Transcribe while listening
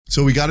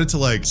So we got it to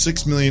like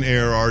 6 million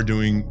ARR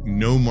doing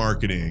no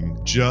marketing,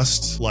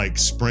 just like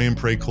spray and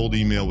pray cold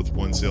email with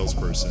one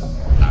salesperson.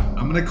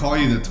 I'm going to call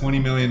you the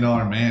 $20 million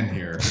man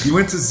here. You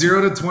went to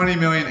 0 to 20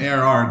 million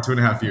ARR in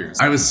 2.5 years.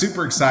 I was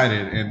super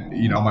excited.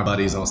 And, you know, all my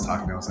buddies I was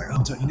talking to, I was like,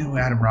 oh, you know who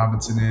Adam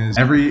Robinson is?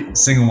 Every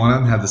single one of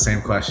them had the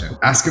same question.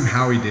 Ask him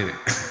how he did it.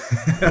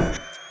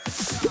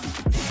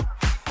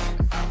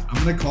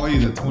 I'm going to call you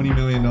the $20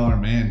 million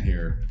man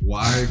here.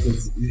 Why?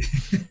 Because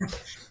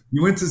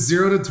you went to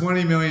 0 to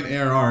 20 million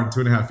ARR in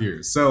 2.5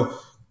 years. So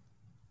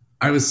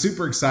I was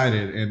super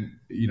excited. And,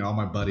 you know, all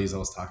my buddies I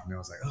was talking to, I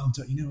was like, oh,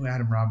 you know who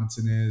Adam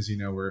Robinson is? You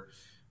know,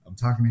 I'm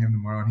talking to him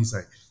tomorrow. And he's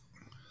like,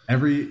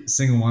 every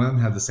single one of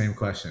them had the same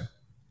question.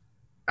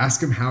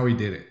 Ask him how he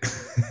did it.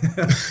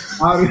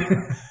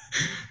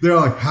 They're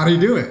like, how do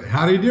you do it?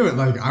 How do you do it?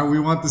 Like, we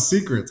want the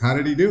secrets. How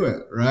did he do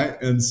it? Right.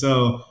 And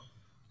so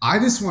I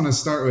just want to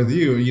start with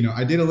you. You know,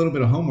 I did a little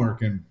bit of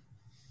homework, and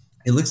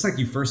it looks like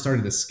you first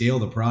started to scale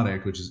the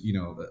product, which is, you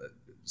know,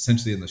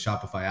 essentially in the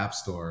Shopify App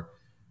Store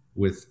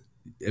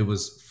it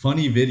was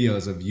funny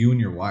videos of you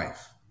and your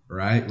wife,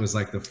 right? It was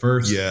like the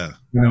first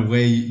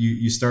way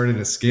you started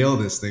to scale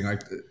this thing.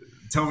 Like,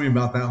 tell me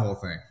about that whole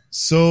thing.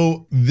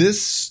 So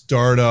this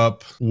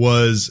startup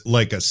was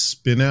like a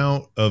spin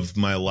out of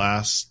my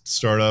last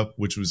startup,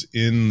 which was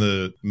in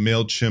the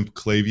MailChimp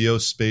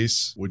Klaviyo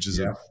space, which is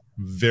a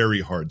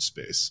very hard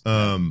space.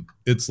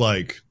 It's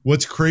like,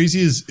 what's crazy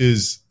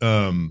is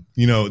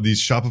you know,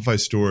 these Shopify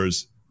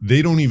stores,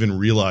 they don't even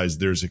realize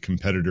there's a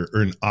competitor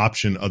or an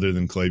option other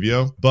than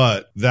Klaviyo,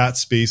 but that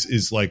space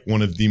is like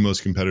one of the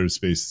most competitive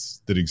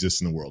spaces that exists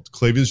in the world.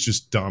 Klaviyo's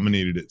just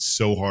dominated it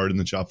so hard in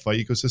the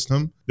Shopify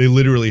ecosystem. They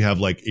literally have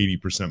like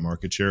 80%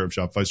 market share of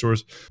Shopify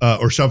stores,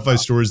 or Shopify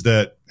stores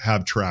that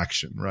have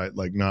traction, right?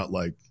 Like, not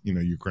like, you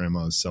know, your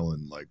grandma's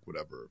selling like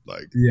whatever,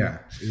 like. Yeah.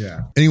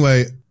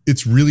 Anyway,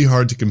 it's really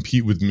hard to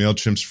compete with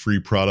MailChimp's free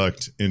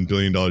product and $1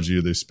 billion a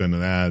year they spend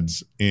on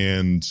ads,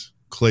 and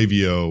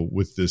Klaviyo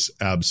with this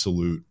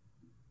absolute,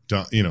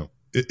 you know,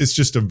 it's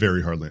just a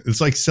very hard land. It's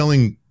like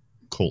selling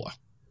cola,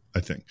 I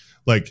think.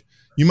 Like,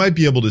 you might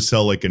be able to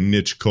sell like a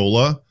niche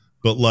cola,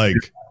 but like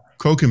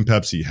Coke and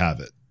Pepsi have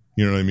it.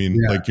 You know what I mean?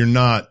 Yeah. Like, you're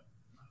not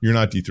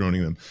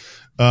dethroning them.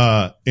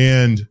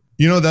 And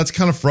you know, that's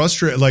kind of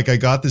frustrating. Like, I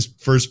got this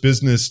first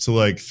business to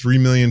like 3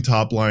 million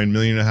top line, 1.5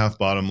 million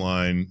bottom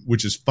line,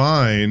 which is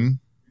fine.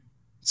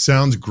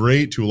 Sounds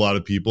great to a lot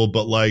of people,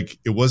 but like,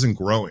 it wasn't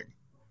growing,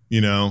 you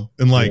know?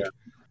 And like,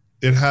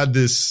 it had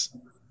this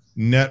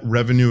net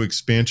revenue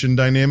expansion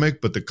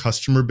dynamic, but the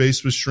customer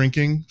base was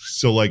shrinking.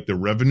 So like, the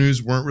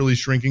revenues weren't really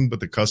shrinking,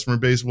 but the customer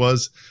base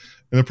was.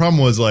 And the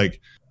problem was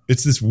like,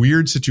 it's this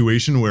weird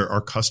situation where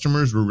our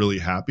customers were really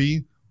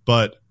happy,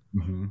 but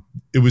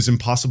it was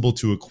impossible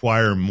to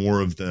acquire more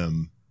of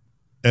them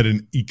at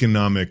an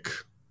economic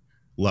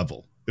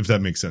level, if that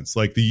makes sense.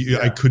 Like,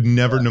 I could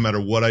never, no matter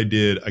what I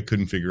did, I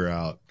couldn't figure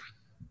out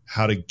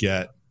how to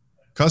get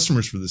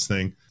customers for this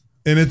thing.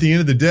 And at the end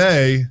of the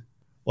day,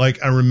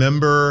 like, I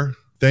remember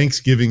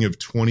Thanksgiving of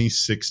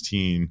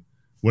 2016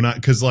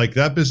 because like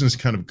that business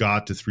kind of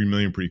got to 3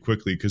 million pretty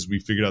quickly because we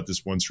figured out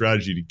this one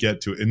strategy to get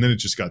to it. And then it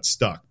just got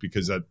stuck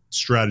because that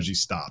strategy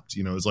stopped,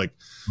 you know. It was like,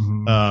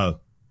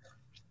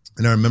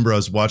 and I remember I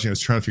was trying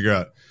to figure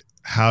out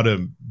how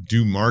to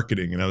do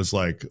marketing. And I was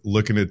like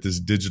looking at this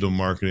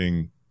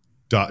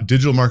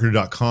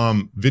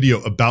digitalmarketer.com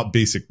video about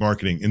basic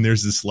marketing. And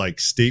there's this like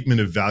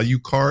statement of value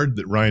card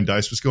that Ryan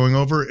Dice was going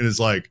over. And it's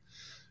like,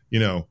 you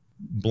know,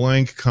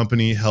 blank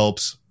company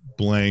helps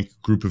blank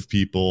group of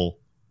people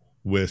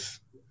with,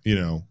 you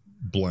know,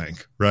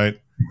 blank, right?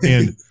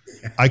 And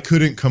I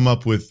couldn't come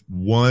up with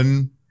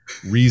one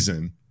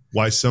reason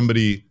why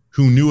somebody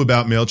who knew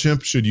about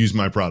MailChimp should use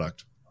my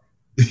product.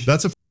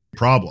 That's a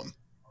problem.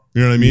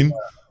 You know what I mean?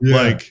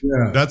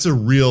 That's a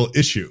real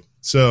issue.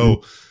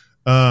 So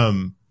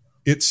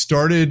it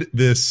started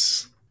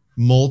this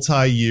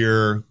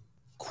multi-year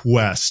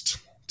quest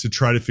to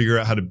try to figure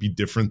out how to be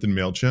different than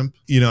MailChimp.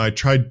 You know, I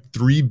tried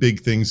 3 big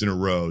things in a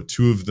row.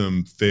 2 of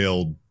them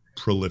failed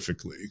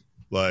prolifically.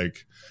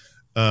 Like,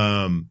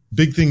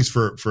 big things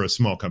for a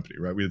small company,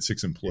 right? We had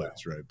 6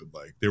 employees, right? But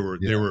like, there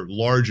were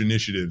large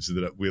initiatives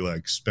that we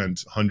like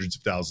spent hundreds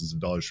of thousands of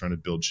dollars trying to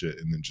build shit,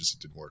 and then just it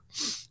didn't work.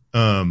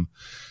 And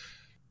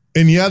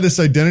this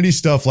identity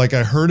stuff, like,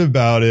 I heard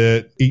about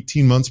it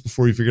 18 months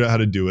before we figured out how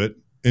to do it.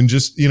 And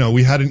just, you know,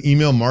 we had an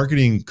email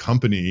marketing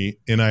company,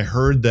 and I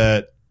heard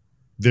that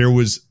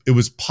it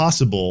was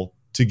possible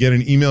to get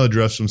an email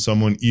address from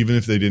someone even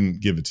if they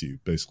didn't give it to you,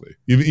 basically,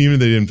 even if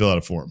they didn't fill out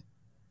a form.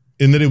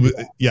 And then it was,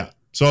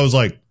 So I was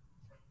like,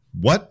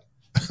 what?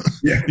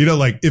 You know,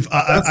 like, if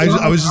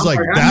I was just like,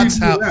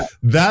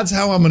 that's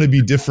how I'm going to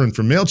be different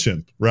from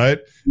MailChimp. Right.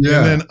 Yeah.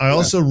 And then I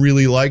also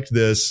really liked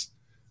this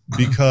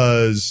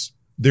because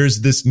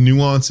there's this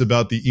nuance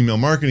about the email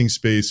marketing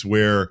space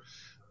where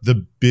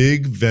the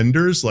big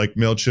vendors like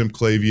MailChimp,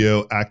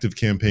 Klaviyo,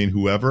 ActiveCampaign,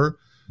 whoever,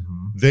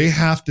 they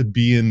have to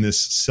be in this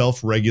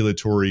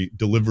self-regulatory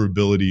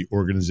deliverability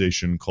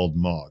organization called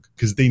MOG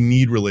because they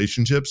need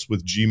relationships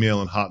with Gmail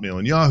and Hotmail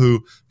and Yahoo,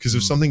 because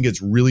if something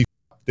gets really,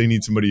 they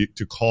need somebody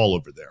to call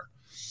over there.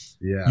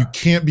 Yeah. You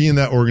can't be in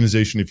that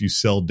organization if you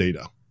sell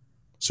data.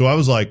 So I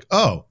was like,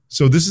 oh,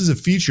 so this is a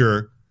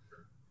feature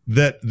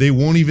that they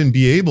won't even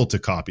be able to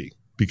copy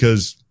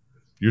because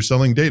you're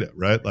selling data,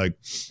 right? Like,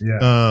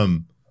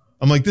 I'm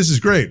like, this is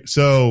great.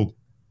 So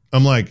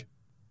I'm like,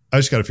 I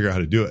just got to figure out how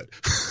to do it.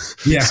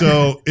 Yeah.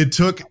 So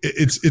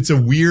it's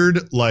a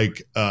weird,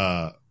 like,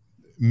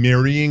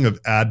 marrying of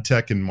ad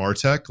tech and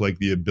martech, like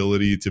the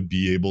ability to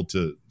be able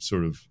to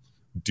sort of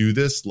do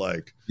this,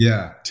 like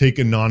take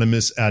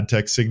anonymous ad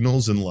tech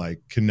signals and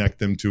like connect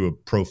them to a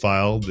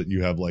profile that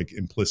you have like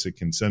implicit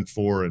consent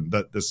for. And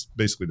that's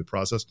basically the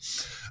process.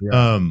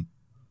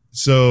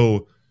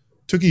 So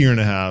took a year and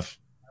a half,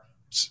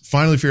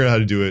 finally figured out how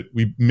to do it.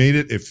 We made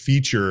it a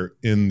feature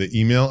in the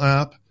email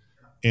app,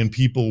 and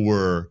people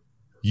were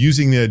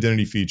using the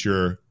identity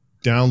feature,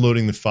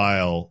 downloading the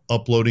file,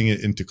 uploading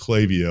it into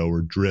Klaviyo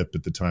or Drip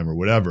at the time or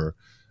whatever.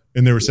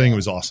 And they were saying it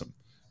was awesome.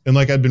 And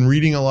like, I'd been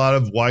reading a lot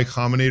of Y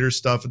Combinator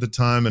stuff at the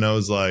time. And I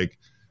was like,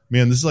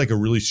 man, this is like a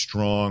really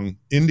strong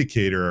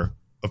indicator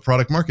of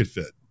product market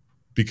fit,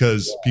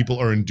 because people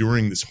are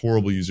enduring this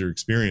horrible user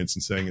experience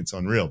and saying it's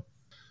unreal.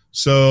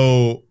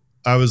 So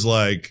I was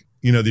like,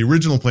 the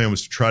original plan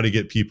was to try to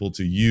get people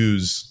to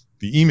use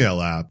the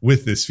email app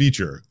with this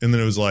feature. And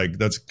then it was like,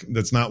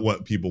 that's not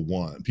what people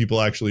want. People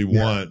actually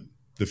want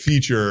the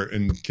feature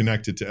and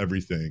connect it to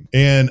everything.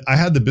 And I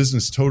had the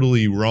business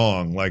totally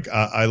wrong. Like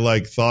I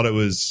like thought it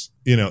was,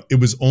 it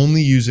was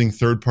only using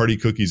third-party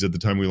cookies at the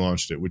time we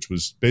launched it, which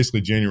was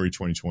basically January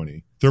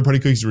 2020. Third-party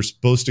cookies were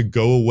supposed to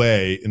go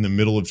away in the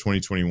middle of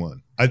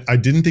 2021. I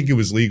didn't think it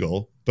was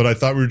legal, but I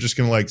thought we were just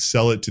going to like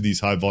sell it to these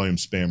high-volume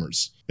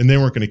spammers. And they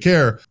weren't going to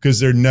care because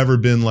there'd never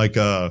been like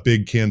a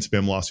big canned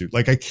spam lawsuit.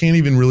 Like I can't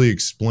even really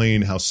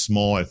explain how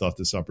small I thought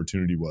this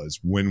opportunity was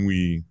when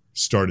we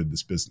started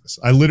this business.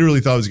 I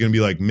literally thought it was going to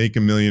be like make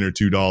 $1 million or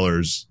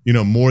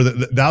 $2, more than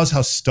that was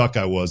how stuck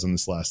I was on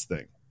this last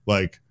thing.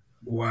 Like,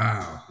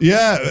 wow.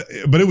 Yeah.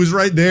 But it was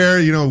right there.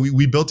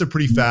 We built it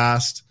pretty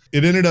fast.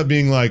 It ended up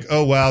being like,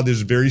 oh, wow,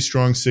 there's a very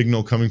strong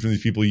signal coming from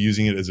these people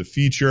using it as a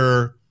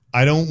feature.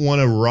 I don't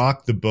want to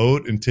rock the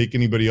boat and take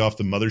anybody off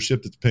the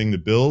mothership that's paying the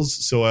bills.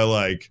 So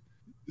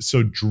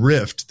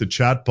Drift, the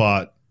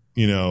chatbot,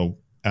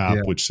 app,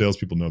 which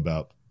salespeople know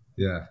about.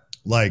 Yeah.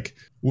 Like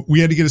we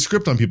had to get a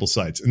script on people's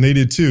sites, and they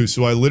did too.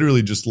 So I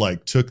literally just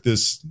like took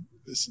there's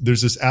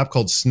this app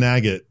called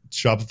Snagit,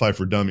 Shopify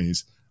for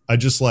Dummies. I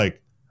just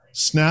like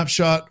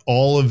snapshot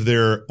all of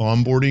their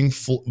onboarding,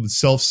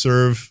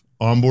 self-serve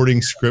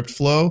onboarding script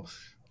flow,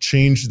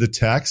 changed the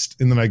text,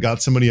 and then I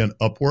got somebody on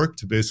Upwork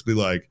to basically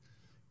like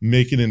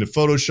make it into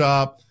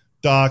Photoshop,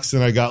 Docs,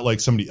 and I got like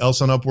somebody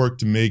else on Upwork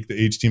to make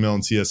the HTML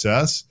and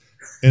CSS.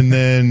 And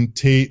then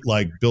Tate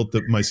my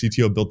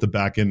CTO built the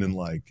backend in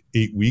like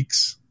 8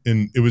 weeks.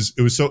 And it was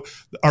so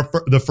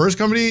the first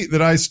company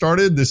that I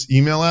started, this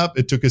email app,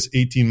 it took us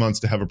 18 months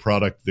to have a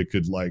product that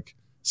could like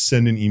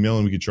send an email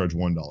and we could charge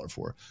 $1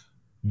 for.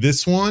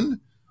 This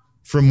one,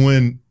 from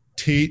when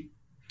Tate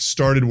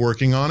started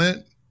working on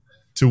it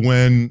to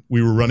when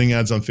we were running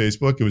ads on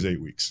Facebook, it was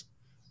 8 weeks.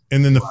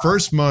 And then the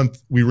first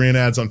month we ran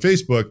ads on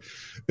Facebook.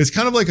 It's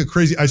kind of like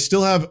I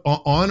still have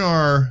on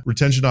our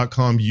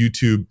retention.com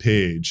YouTube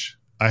page,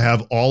 I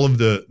have all of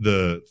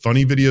the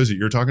funny videos that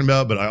you're talking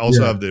about, but I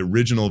also have the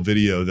original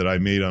video that I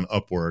made on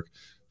Upwork.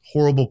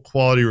 Horrible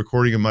quality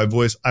recording of my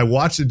voice. I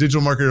watched at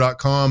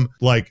digitalmarketer.com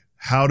like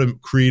how to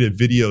create a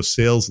video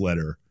sales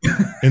letter.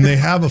 And they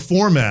have a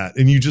format,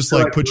 and you just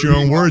like put your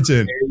own words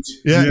in.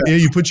 Yeah,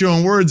 you put your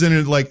own words in,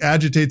 and it like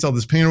agitates all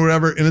this pain or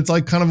whatever. And it's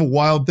like kind of a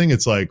wild thing.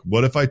 It's like,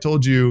 what if I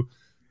told you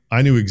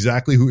I knew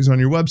exactly who was on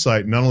your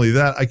website? Not only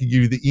that, I could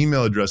give you the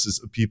email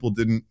addresses of people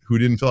who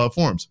didn't fill out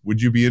forms.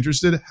 Would you be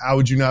interested? How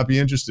would you not be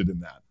interested in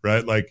that?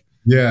 Right? Like,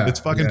 it's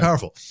fucking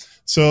powerful.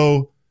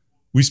 So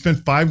we spent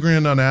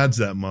 $5,000 on ads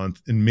that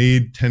month and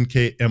made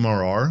 10K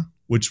MRR,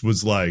 which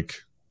was like,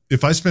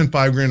 if I spent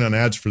 $5,000 on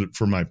ads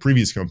for my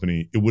previous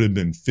company, it would have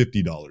been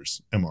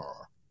 $50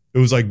 MRR. It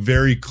was like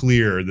very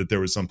clear that there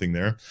was something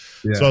there.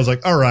 Yeah. So I was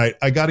like, all right,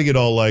 I got to get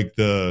all like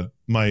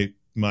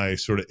my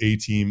sort of A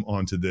team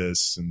onto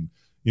this. And,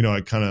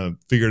 I kind of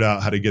figured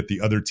out how to get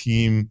the other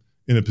team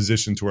in a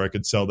position to where I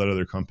could sell that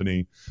other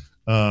company.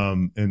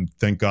 And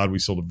thank God we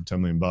sold it for $10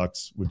 million,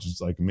 which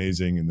is like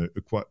amazing. And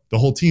the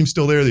whole team's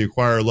still there. The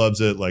acquirer loves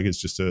it. Like, it's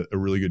just a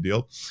really good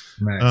deal.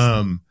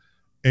 Nice.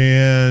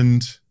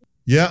 And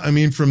yeah, I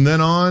mean, from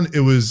then on,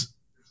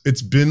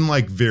 it's been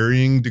like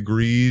varying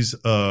degrees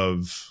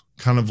of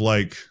kind of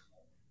like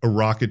a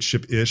rocket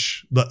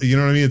ship-ish. You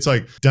know what I mean? It's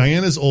like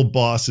Diana's old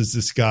boss is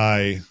this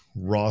guy,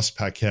 Ross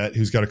Paquette,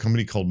 who's got a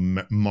company called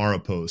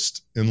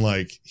Marapost. And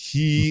like,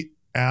 he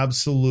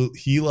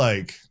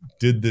like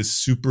did this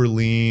super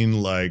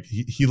lean, like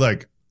he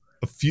like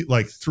a few,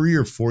 like 3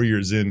 or 4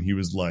 years in, he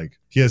was like,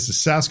 he has a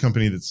SaaS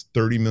company that's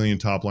 30 million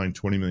top line,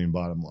 20 million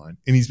bottom line.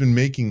 And he's been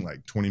making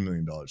like $20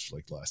 million for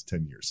like the last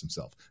 10 years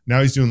himself.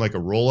 Now he's doing like a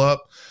roll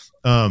up.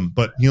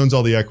 But he owns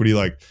all the equity.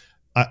 Like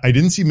I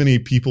didn't see many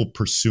people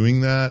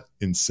pursuing that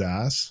in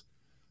SaaS.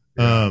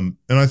 And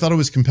I thought it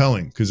was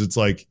compelling because it's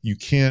like, you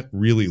can't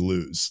really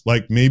lose.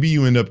 Like maybe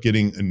you end up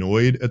getting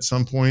annoyed at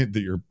some point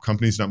that your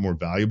company's not more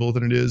valuable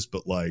than it is,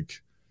 but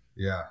like,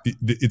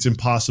 it's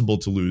impossible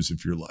to lose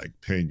if you're like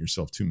paying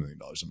yourself $2 million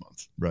a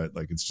month, right?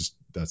 Like it's just,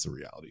 that's the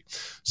reality.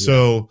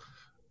 So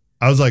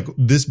I was like,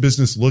 this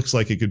business looks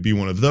like it could be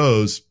one of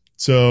those.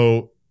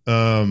 So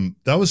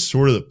that was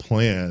sort of the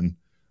plan.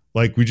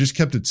 Like we just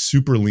kept it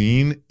super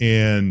lean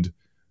and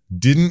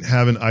didn't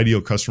have an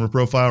ideal customer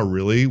profile.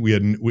 Really.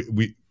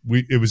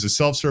 It was a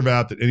self-serve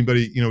app that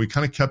anybody, we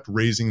kind of kept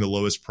raising the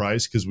lowest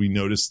price because we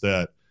noticed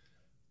that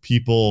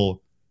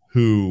people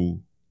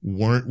who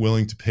weren't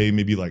willing to pay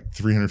maybe like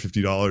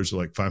 $350 or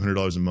like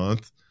 $500 a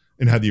month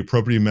and had the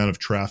appropriate amount of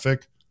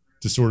traffic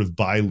to sort of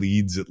buy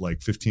leads at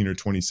like 15 or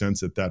 20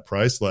 cents at that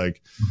price,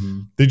 like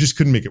they just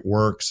couldn't make it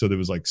work. So there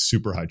was like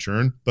super high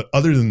churn. But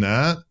other than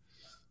that,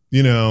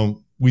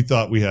 we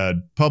thought we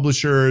had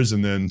publishers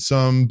and then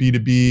some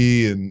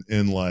B2B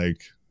and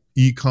like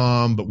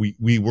e-com, but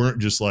we weren't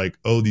just like,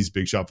 oh, these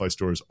big Shopify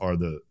stores are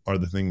the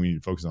thing we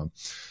need to focus on.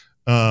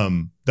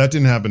 That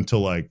didn't happen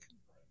till like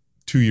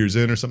 2 years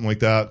in or something like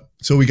that.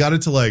 So we got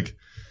it to like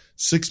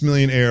 6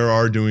 million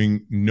ARR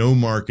doing no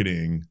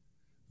marketing,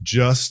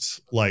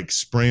 just like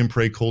spray and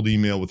pray cold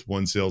email with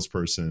one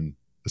salesperson,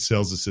 a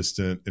sales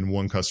assistant, and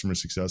one customer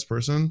success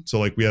person. So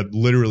like we had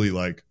literally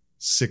like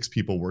 6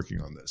 people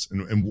working on this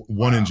and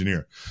one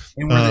engineer.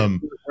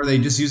 And were they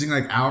just using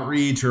like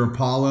Outreach or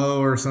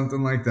Apollo or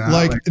something like that?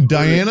 Like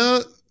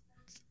Diana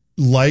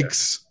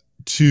likes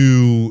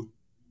to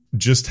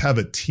just have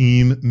a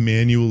team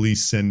manually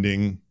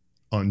sending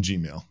on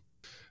Gmail.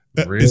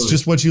 Really? It's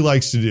just what she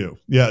likes to do.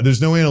 Yeah,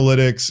 there's no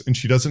analytics and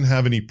she doesn't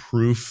have any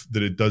proof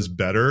that it does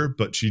better,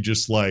 but she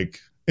just like,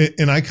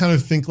 and I kind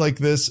of think like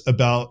this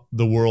about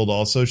the world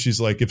also. She's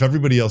like, if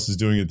everybody else is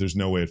doing it, there's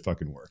no way it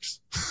fucking works.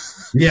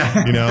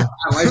 Yeah.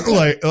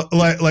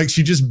 I like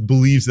she just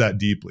believes that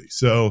deeply.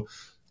 So,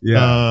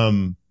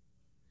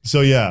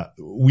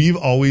 we've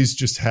always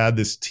just had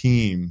this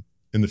team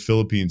in the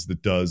Philippines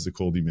that does the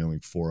cold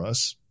emailing for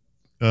us.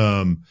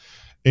 And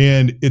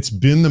it's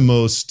been the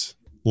most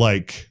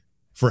like,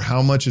 for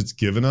how much it's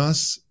given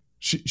us,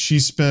 she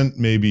spent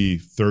maybe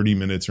 30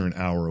 minutes or an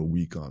hour a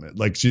week on it.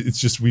 Like it's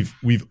just, we've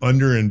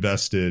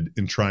underinvested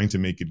in trying to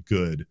make it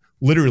good,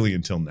 literally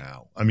until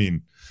now. I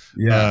mean,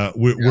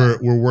 we're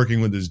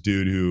working with this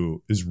dude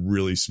who is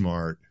really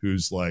smart,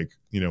 who's like,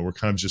 we're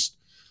kind of just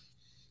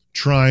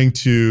trying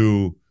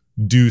to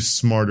do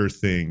smarter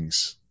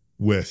things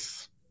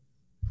with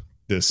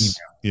this,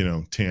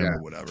 TAM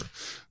or whatever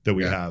that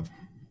we have.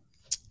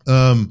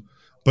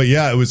 But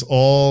yeah, it was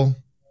all,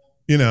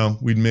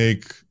 we'd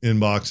make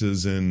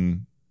inboxes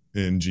in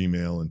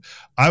Gmail. And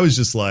I was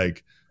just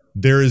like,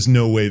 there is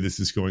no way this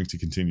is going to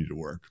continue to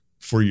work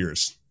for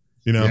years,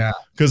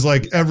 because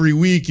like every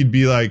week you'd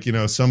be like, one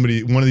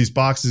of these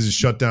boxes is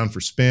shut down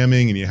for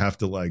spamming and you have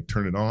to like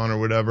turn it on or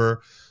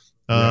whatever.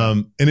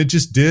 And it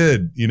just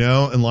did,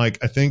 and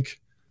like, I think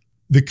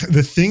the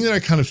thing that I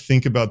kind of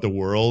think about the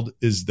world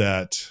is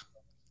that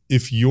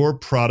if your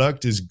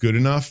product is good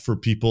enough for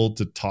people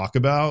to talk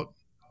about,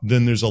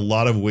 then there's a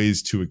lot of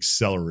ways to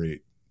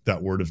accelerate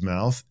that word of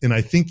mouth. And I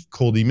think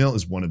cold email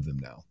is one of them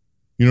now.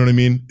 You know what I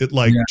mean? It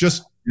like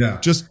just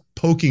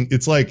poking.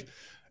 It's like,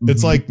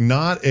 it's like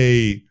not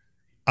I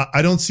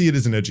don't see it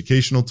as an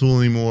educational tool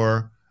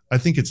anymore. I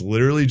think it's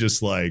literally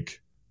just like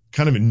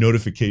kind of a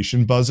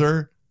notification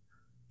buzzer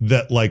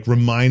that like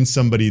reminds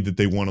somebody that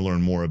they want to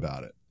learn more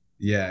about it.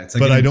 Yeah. It's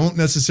like, but I don't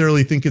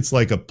necessarily think it's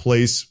like a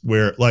place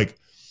where like,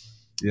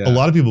 a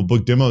lot of people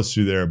book demos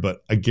through there,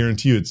 but I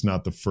guarantee you it's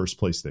not the first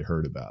place they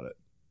heard about it.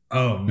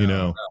 Oh, no,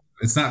 no.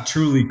 It's not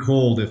truly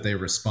cold if they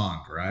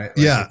respond, right?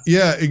 Like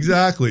yeah,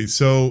 exactly.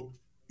 So,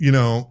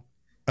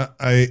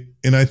 I've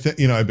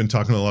been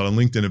talking a lot on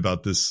LinkedIn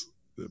about this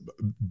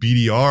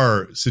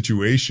BDR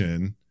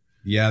situation.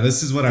 Yeah,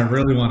 this is what I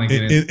really want to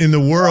get in the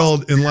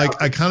world. And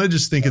like, I kind of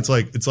just think it's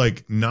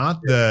like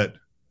not that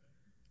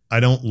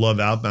I don't love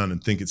outbound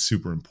and think it's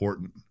super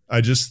important.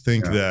 I just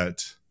think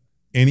that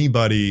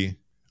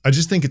I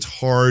just think it's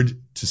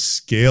hard to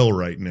scale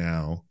right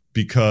now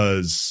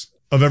because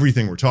of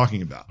everything we're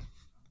talking about,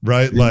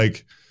 right?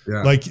 Like,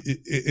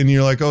 and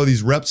you're like, oh,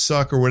 these reps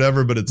suck or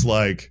whatever, but it's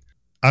like,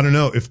 I don't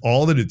know if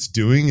all that it's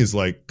doing is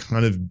like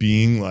kind of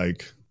being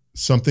like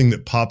something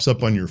that pops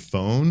up on your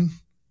phone,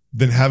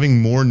 then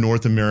having more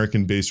North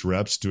American based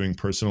reps doing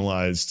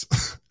personalized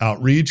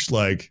outreach,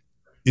 like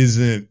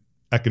isn't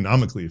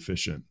economically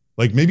efficient.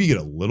 Like maybe you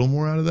get a little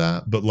more out of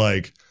that, but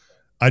like,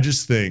 I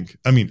just think,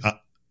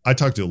 I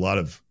talk to a lot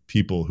of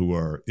people who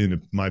are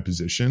in my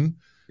position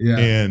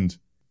and,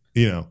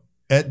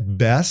 at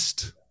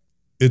best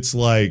it's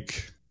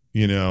like,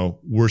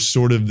 we're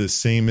sort of the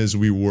same as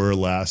we were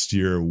last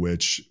year,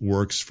 which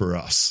works for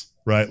us.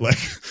 Right. Like,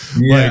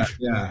 you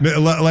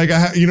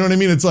know what I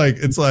mean? It's like,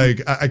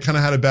 I kind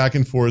of had a back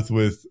and forth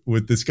with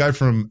this guy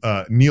from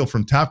Neil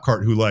from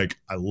Tapcart, who like,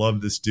 I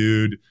love this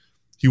dude.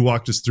 He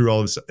walked us through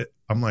all this.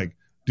 I'm like,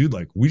 dude, dude,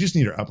 like we just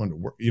need our outbound to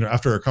work,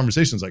 after our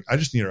conversations, like I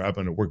just need our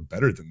outbound to work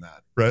better than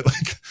that. Right.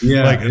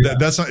 Like,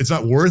 that's not, it's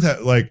not worth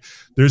it. Like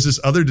there's this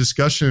other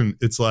discussion.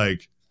 It's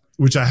like,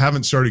 which I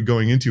haven't started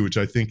going into, which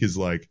I think is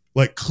like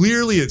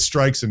clearly it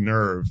strikes a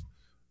nerve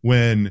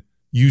when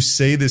you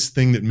say this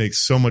thing that makes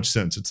so much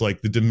sense. It's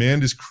like the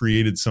demand is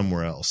created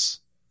somewhere else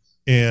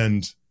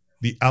and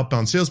the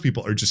outbound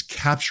salespeople are just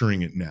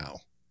capturing it now.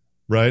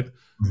 Right.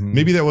 Mm-hmm.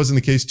 Maybe that wasn't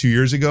the case 2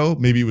 years ago.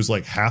 Maybe it was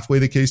like halfway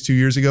the case 2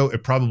 years ago.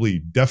 It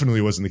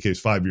definitely wasn't the case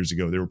 5 years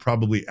ago. They were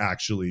probably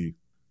actually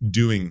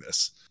doing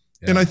this.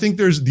 Yeah. And I think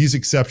there's these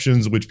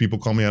exceptions, which people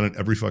call me out on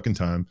every fucking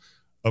time.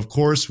 Of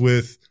course,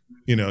 with,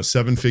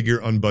 7-figure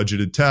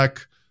unbudgeted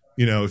tech,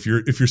 if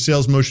your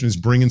sales motion is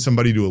bringing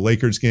somebody to a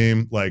Lakers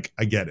game, like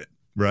I get it.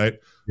 Right.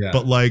 Yeah.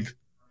 But like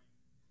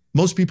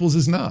most people's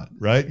is not,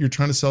 right? You're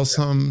trying to sell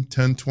some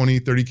 10, 20,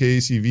 30K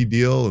ACV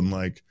deal. And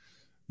like,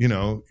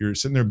 you're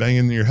sitting there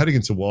banging your head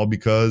against a wall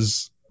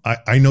because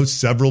I know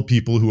several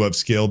people who have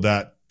scaled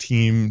that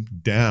team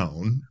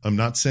down. I'm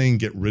not saying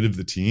get rid of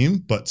the team,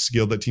 but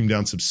scaled that team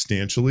down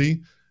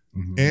substantially.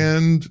 Mm-hmm.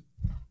 And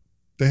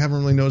they haven't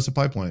really noticed a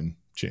pipeline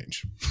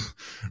change.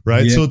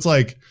 Right. Yeah. So it's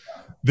like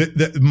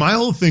my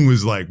whole thing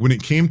was like when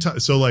it came to,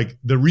 so like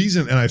the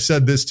reason, and I've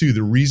said this too,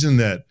 the reason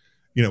that,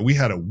 we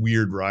had a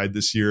weird ride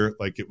this year.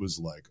 Like it was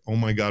like, oh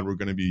my God, we're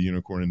going to be a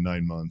unicorn in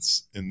 9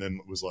 months. And then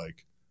it was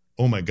like,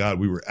 oh my God,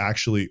 we were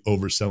actually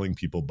overselling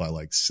people by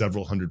like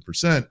several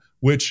 100%,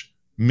 which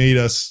made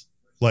us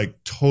like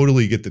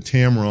totally get the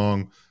TAM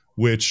wrong,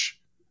 which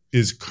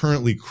is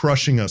currently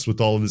crushing us with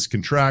all of this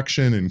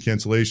contraction and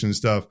cancellation and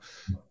stuff.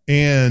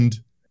 And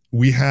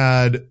we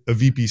had a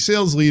VP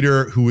sales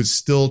leader who was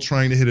still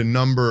trying to hit a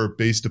number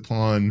based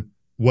upon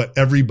what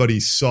everybody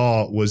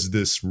saw was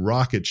this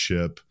rocket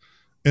ship.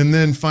 And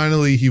then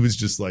finally he was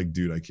just like,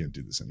 dude, I can't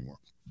do this anymore.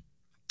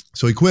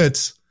 So he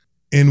quits.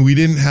 And we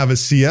didn't have a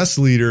CS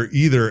leader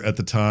either at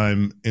the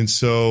time. And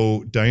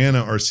so Diana,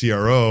 our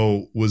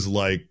CRO, was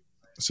like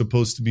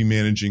supposed to be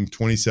managing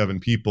 27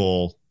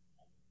 people.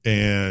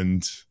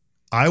 And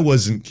I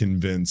wasn't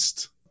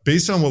convinced.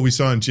 Based on what we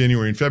saw in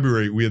January and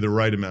February, we had the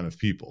right amount of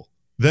people.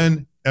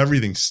 Then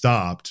everything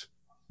stopped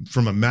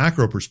from a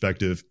macro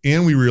perspective.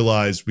 And we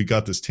realized we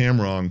got this TAM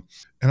wrong.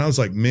 And I was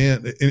like, man,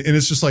 and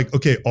it's just like,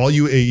 okay, all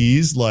you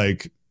AEs,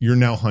 like you're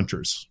now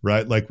hunters,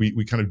 right? Like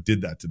we kind of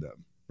did that to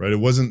them. Right. It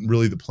wasn't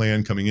really the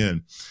plan coming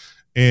in.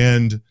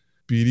 And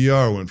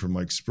BDR went from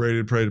like spray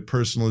to pray to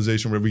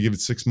personalization, where we give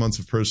it 6 months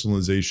of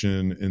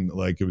personalization. And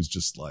like, it was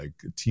just like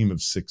a team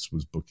of 6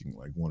 was booking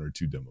like 1 or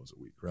 2 demos a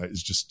week. Right.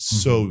 It's just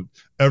so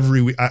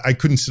every week I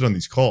couldn't sit on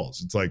these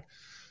calls. It's like,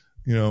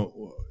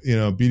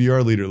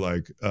 BDR leader,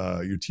 like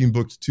your team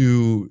booked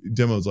 2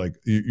 demos, like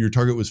your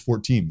target was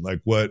 14.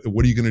 Like what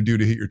are you going to do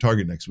to hit your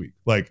target next week?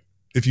 Like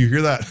if you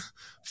hear that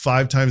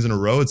 5 times in a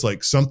row, it's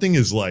like something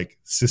is like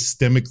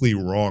systemically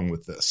wrong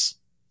with this,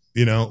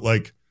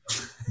 like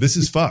this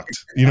is fucked.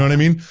 You know what I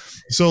mean?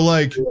 So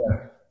like,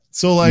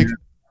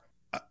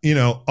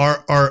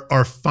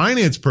 our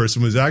finance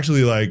person was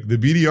actually like the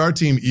BDR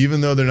team, even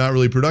though they're not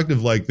really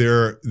productive, like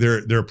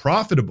they're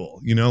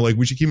profitable, like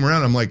we should keep them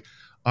around. I'm like,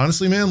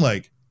 honestly, man,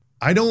 like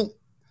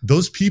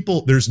those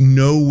people, there's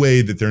no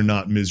way that they're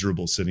not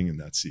miserable sitting in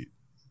that seat.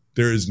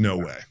 There is no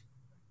way.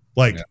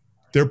 Like,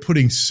 they're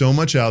putting so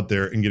much out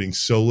there and getting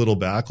so little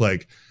back.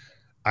 Like,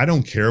 I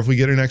don't care if we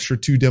get an extra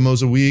 2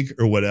 demos a week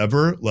or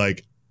whatever.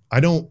 Like,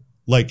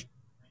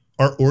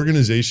 our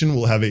organization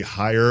will have a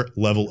higher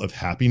level of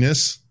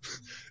happiness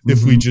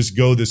if we just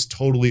go this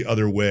totally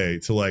other way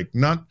to like,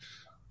 not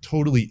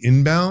totally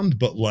inbound,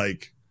 but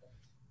like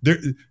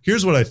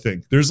here's what I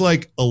think. There's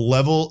like a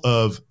level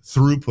of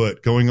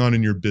throughput going on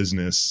in your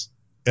business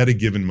at a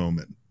given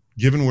moment,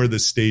 given where the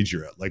stage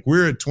you're at. Like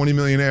we're at 20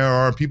 million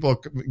ARR. People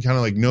kind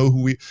of like know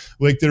who we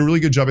like. Did a really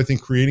good job, I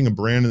think, creating a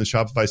brand in the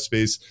Shopify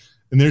space.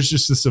 And there's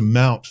just this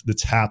amount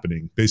that's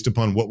happening based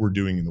upon what we're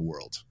doing in the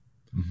world.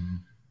 Mm-hmm.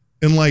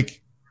 And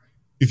like,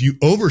 if you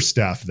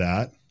overstaff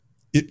that,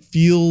 it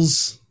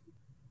feels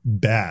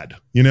bad.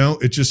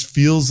 It just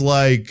feels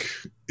like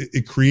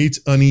it creates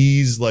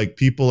unease. Like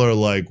people are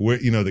like, where,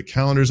 the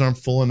calendars aren't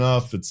full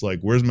enough. It's like,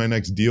 where's my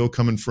next deal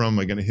coming from? Am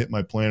I going to hit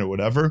my plan or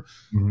whatever?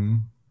 Mm-hmm.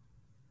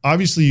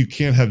 Obviously you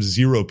can't have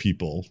 0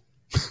 people,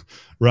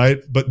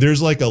 right? But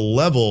there's like a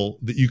level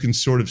that you can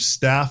sort of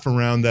staff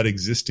around that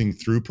existing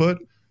throughput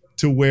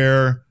to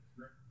where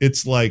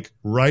it's like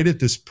right at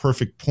this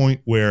perfect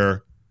point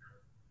where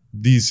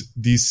these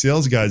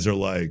sales guys are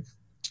like,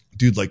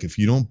 dude, like if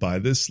you don't buy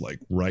this like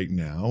right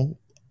now,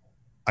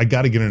 I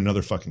got to get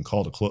another fucking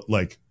call to close.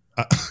 Like,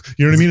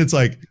 you know what I mean? It's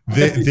like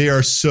they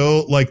are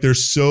so like, they're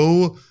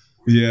so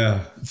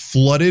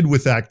flooded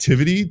with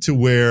activity to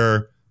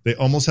where they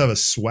almost have a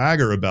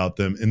swagger about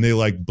them and they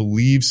like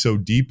believe so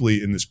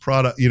deeply in this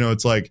product.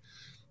 It's like,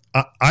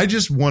 I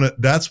just want to,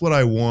 that's what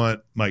I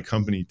want my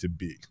company to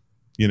be,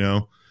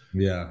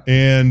 Yeah.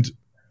 And,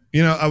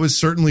 I was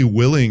certainly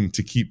willing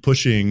to keep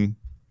pushing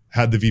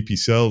had the VP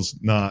sales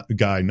not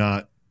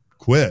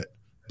quit,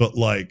 but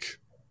like,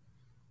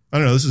 I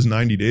don't know, this is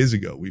 90 days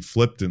ago. We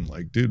flipped and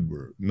like, dude,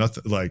 we're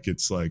nothing. Like,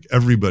 it's like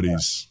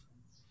everybody's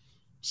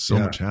so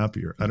much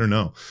happier. I don't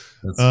know.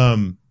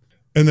 And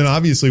then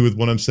obviously with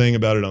what I'm saying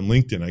about it on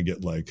LinkedIn, I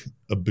get like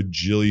a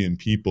bajillion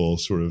people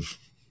sort of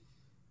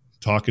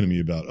talking to me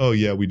about, oh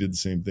yeah, we did the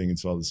same thing and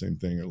saw the same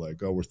thing, or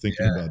like, oh, we're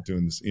thinking about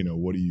doing this, you know,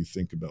 what do you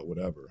think about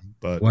whatever?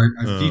 But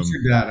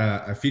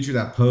I featured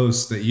that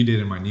post that you did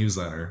in my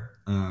newsletter.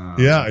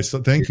 I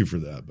still thank you for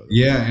that. But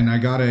and I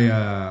got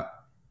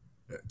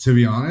to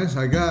be honest,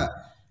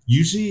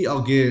 usually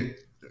I'll get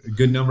a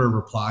good number of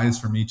replies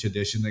from each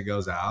edition that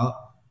goes out,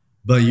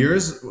 but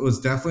yours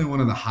was definitely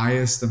one of the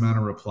highest amount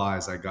of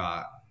replies I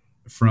got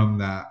from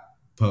that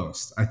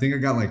post. I think I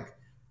got like,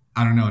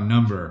 I don't know, a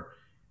number.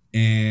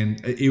 And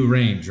it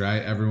ranged,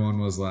 right? Everyone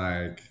was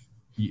like,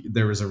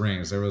 there was a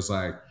range. There was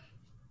like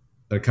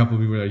a couple of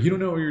people were like, you don't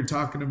know what you're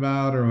talking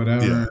about or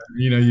whatever. Yeah.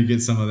 You know, you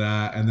get some of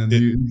that. And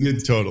then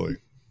totally.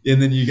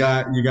 And then you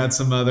got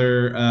some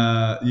other,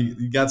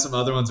 you got some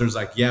other ones. There's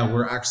like, yeah,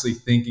 we're actually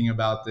thinking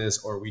about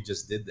this, or we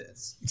just did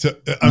this. So,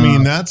 I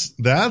mean,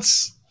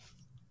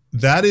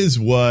 that is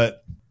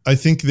what I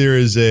think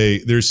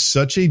there's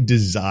such a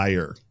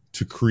desire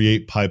to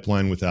create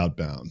pipeline with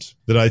outbound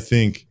that I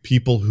think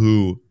people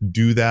who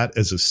do that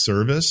as a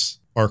service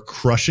are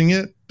crushing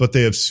it, but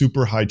they have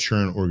super high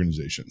churn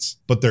organizations,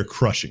 but they're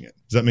crushing it.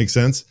 Does that make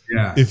sense?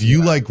 Yeah. If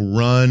you like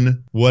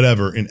run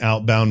whatever, an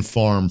outbound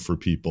farm for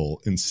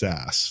people in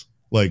SaaS,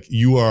 like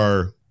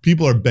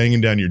people are banging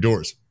down your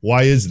doors.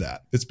 Why is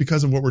that? It's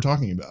because of what we're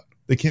talking about.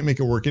 They can't make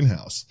it work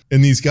in-house.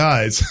 And these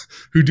guys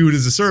who do it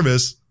as a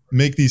service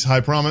make these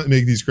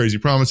make these crazy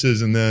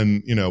promises, and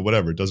then, you know,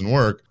 whatever, it doesn't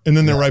work. And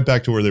then they're right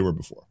back to where they were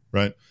before.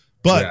 Right.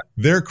 But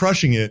they're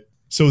crushing it.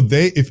 So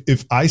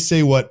if I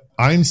say what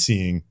I'm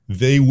seeing,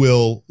 they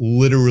will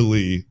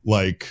literally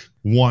like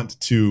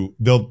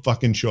they'll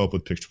fucking show up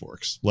with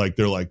pitchforks. Like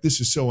they're like, this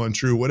is so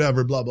untrue,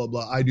 whatever, blah, blah,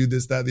 blah. I do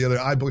this, that, the other.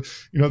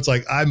 It's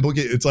like, I'm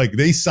booking. It's like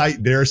they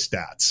cite their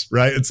stats,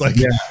 right? It's like,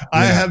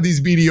 I have these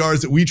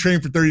BDRs that we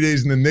train for 30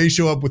 days and then they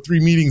show up with 3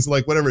 meetings,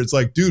 like whatever. It's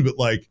like, dude, but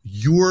like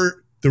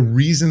the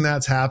reason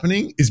that's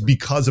happening is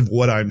because of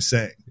what I'm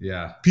saying.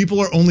 Yeah. People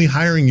are only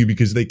hiring you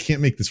because they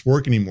can't make this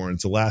work anymore. And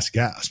it's a last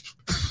gasp.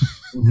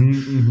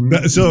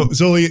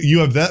 So you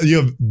have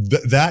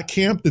that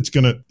camp that's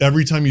going to,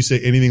 every time you say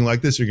anything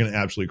like this, you're going to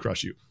absolutely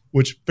crush you,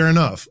 which fair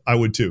enough. I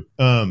would too.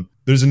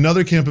 There's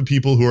another camp of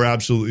people who are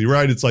absolutely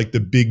right. It's like the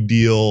big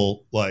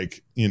deal,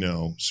 like, you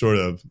know, sort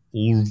of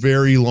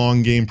very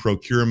long game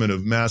procurement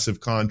of massive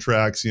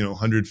contracts, you know,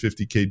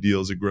 150K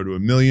deals that grow to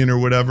 $1 million or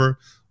whatever.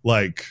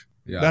 Like,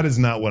 that is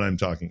not what I'm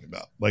talking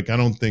about. Like, I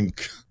don't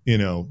think, you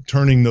know,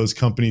 turning those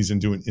companies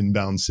into an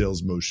inbound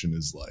sales motion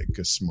is like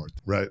a smart,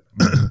 right?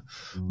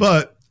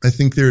 But I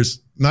think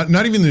there's not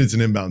even that it's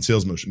an inbound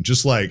sales motion.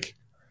 Just like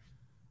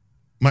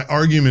my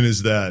argument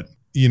is that,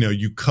 you know,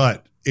 you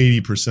cut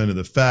 80% of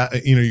the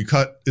fat, you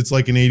know, it's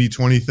like an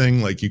 80-20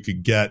 thing. Like you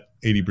could get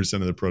 80%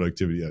 of the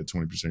productivity out of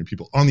 20% of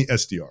people on the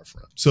SDR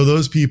front. So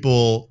those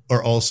people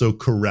are also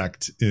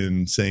correct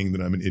in saying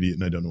that I'm an idiot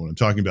and I don't know what I'm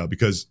talking about,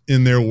 because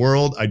in their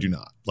world, I do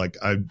not. Like,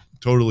 I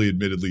totally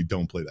admittedly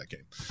don't play that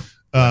game.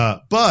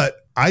 But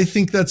I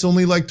think that's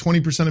only like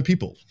 20% of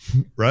people,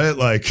 right?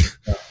 Like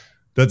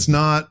that's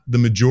not the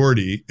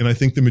majority. And I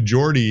think the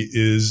majority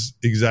is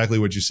exactly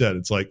what you said.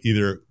 It's like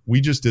either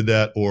we just did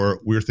that,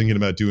 or we're thinking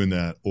about doing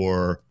that,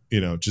 or,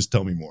 you know, just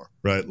tell me more,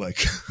 right?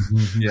 Like,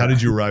 how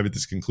did you arrive at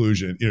this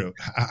conclusion? You know,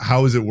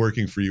 how is it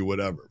working for you?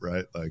 Whatever,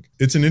 right? Like,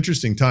 it's an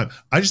interesting time.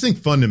 I just think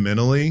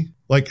fundamentally,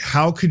 like,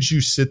 how could you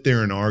sit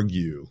there and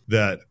argue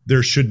that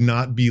there should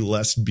not be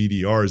less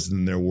BDRs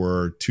than there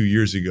were 2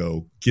 years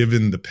ago,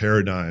 given the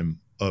paradigm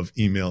of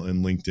email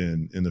and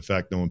LinkedIn and the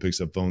fact no one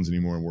picks up phones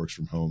anymore and works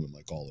from home and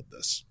like all of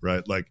this,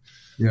 right? Like,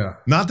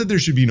 not that there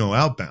should be no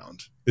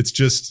outbound. It's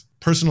just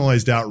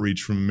personalized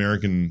outreach from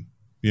American,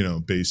 you know,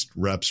 based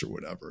reps or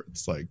whatever.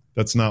 It's like,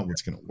 that's not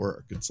what's going to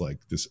work. It's like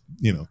this,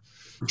 you know,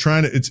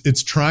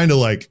 it's trying to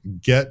like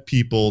get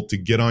people to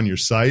get on your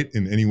site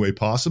in any way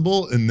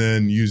possible. And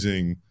then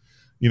using,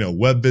 you know,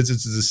 web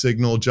visits as a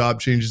signal, job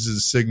changes as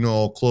a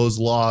signal, close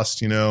lost,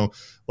 you know,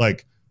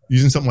 like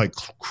using something like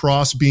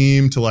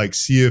Crossbeam to like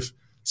see if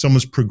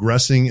someone's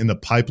progressing in the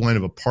pipeline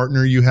of a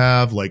partner you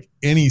have, like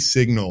any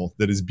signal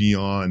that is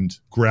beyond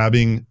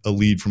grabbing a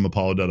lead from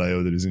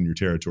Apollo.io that is in your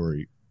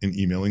territory and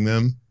emailing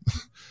them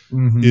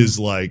is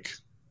like,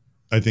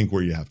 I think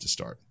where you have to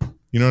start.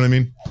 You know what I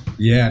mean?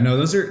 Yeah, no,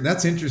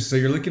 that's interesting. So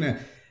you're looking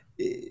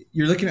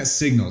at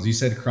signals. You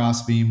said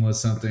Crossbeam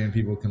was something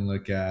people can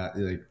look at,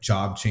 like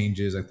job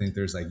changes. I think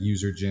there's like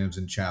User Gyms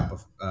and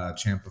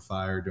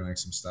Champify are doing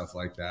some stuff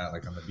like that,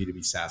 like on the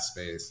B2B SaaS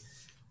space.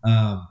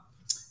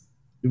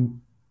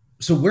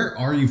 So where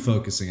are you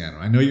focusing at?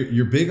 I know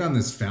you're big on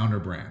this founder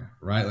brand,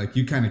 right? Like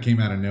you kind of came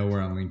out of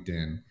nowhere on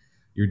LinkedIn.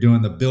 You're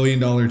doing the $1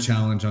 billion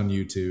challenge on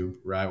YouTube,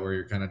 right? Where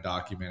you're kind of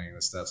documenting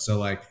this stuff. So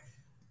like,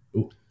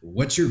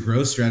 what's your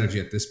growth strategy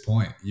at this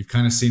point? You've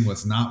kind of seen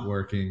what's not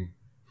working,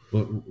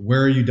 but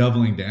where are you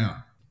doubling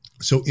down?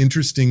 So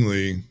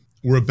interestingly,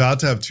 we're about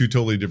to have 2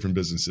 totally different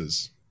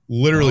businesses.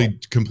 literally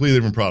completely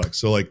different products.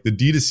 So like the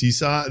D2C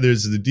side,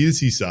 there's the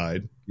D2C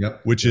side,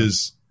 which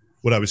is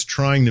what I was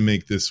trying to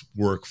make this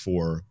work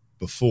for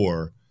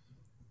before.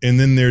 And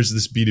then there's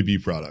this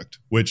B2B product,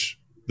 which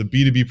the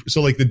B2B,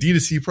 so like the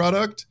D2C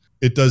product,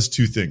 it does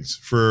two things.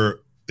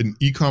 For an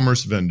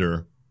e-commerce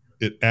vendor,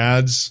 it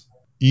adds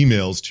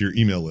emails to your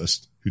email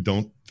list who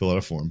don't fill out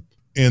a form.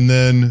 And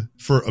then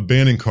for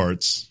abandoned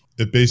carts,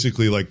 it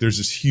basically like there's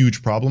this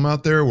huge problem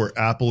out there where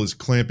Apple is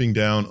clamping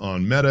down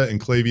on Meta and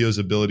Klaviyo's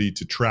ability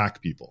to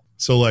track people.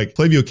 So like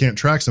Klaviyo can't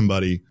track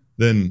somebody,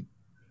 then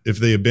if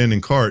they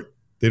abandon cart,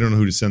 they don't know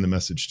who to send the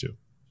message to.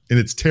 And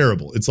it's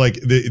terrible. It's like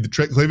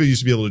Klaviyo used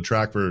to be able to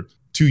track for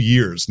 2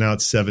 years. Now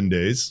it's 7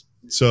 days.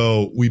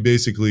 So we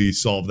basically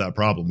solved that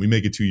problem. We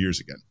make it 2 years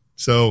again.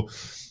 So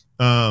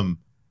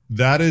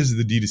that is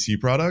the D2C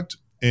product.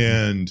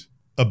 And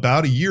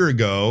about a year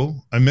ago,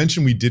 I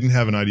mentioned we didn't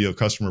have an ideal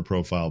customer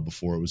profile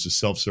before. It was a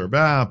self-serve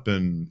app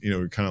and,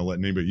 we're kind of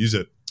letting anybody use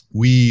it.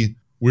 We're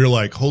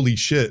like, holy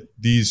shit,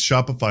 these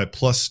Shopify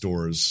Plus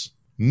stores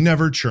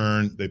never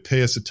churn. They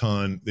pay us a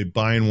ton. They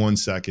buy in 1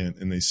 second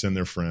and they send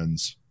their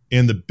friends.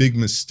 And the big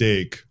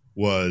mistake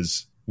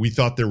was we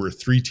thought there were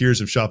 3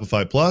 tiers of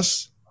Shopify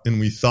Plus,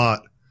 and we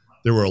thought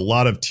there were a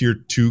lot of tier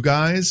 2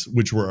 guys,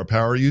 which were our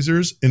power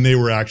users, and they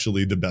were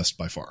actually the best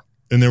by far.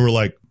 And there were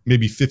like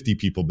maybe 50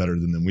 people better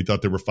than them. We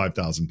thought there were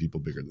 5,000 people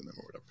bigger than them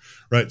or whatever.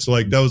 Right. So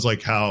like that was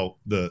like how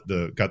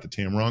the got the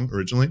TAM wrong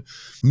originally.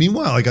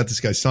 Meanwhile, I got this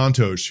guy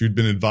Santosh who'd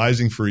been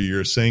advising for a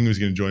year, saying he was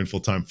going to join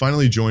full time,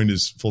 finally joined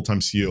as full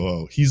time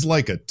COO. He's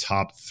like a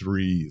top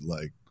 3,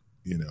 like,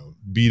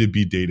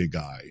 B2B data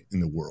guy in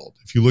the world.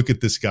 If you look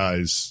at this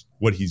guy's,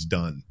 what he's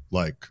done,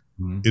 like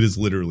it is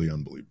literally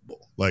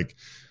unbelievable. Like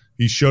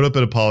he showed up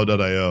at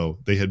Apollo.io.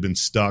 They had been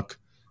stuck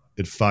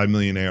at 5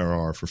 million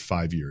ARR for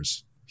 5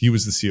 years. He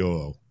was the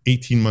COO.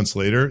 18 months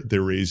later, they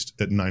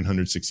raised at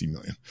 960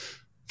 million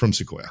from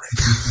Sequoia.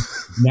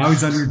 Now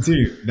he's on your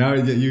team. Now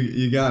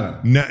you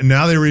got him.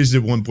 Now they raised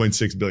at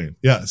 1.6 billion.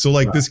 Yeah. So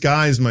like this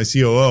guy is my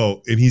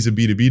COO and he's a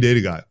B2B data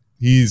guy.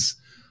 He's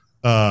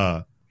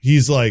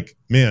like,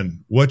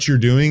 man, what you're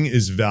doing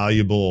is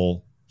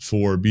valuable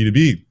for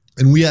B2B.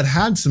 And we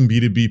had some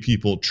B2B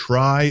people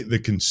try the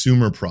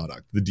consumer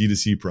product, the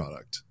D2C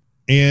product,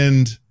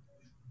 and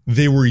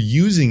they were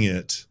using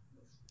it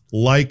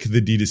like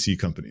the D2C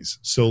companies.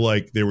 So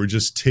like they were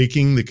just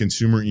taking the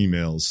consumer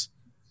emails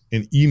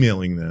and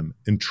emailing them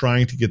and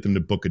trying to get them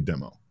to book a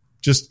demo.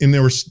 And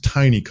there were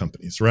tiny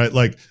companies, right?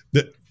 Like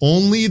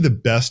only the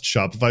best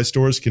Shopify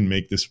stores can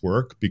make this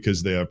work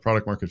because they have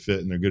product market fit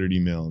and they're good at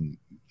email and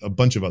a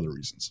bunch of other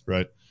reasons,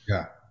 right?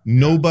 Yeah.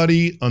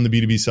 Nobody on the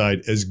B2B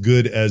side as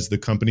good as the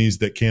companies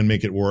that can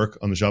make it work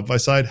on the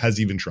Shopify side has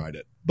even tried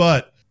it.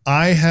 But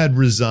I had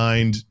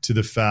resigned to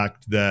the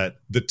fact that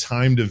the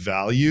time to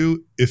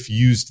value, if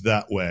used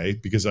that way,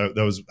 because that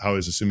was how I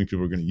was assuming people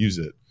were going to use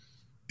it,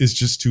 is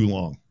just too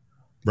long,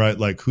 right?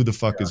 Like who the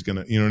fuck is going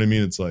to, you know what I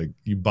mean? It's like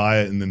you buy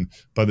it and then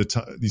by the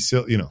time you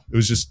sell, it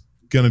was just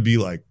going to be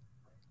like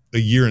a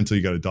year until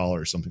you got $1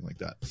 or something like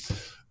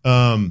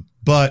that.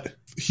 But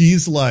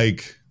he's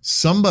like,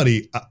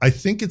 somebody, I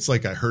think it's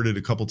like I heard it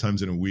a couple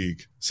times in a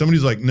week.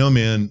 Somebody's like, no,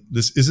 man,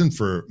 this isn't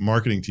for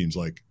marketing teams.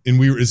 Like,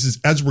 and this is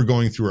as we're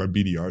going through our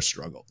BDR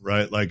struggle,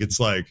 right? Like, it's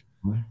like,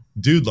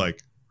 dude,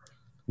 like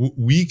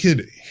we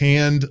could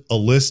hand a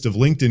list of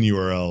LinkedIn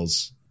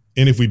URLs.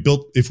 And if we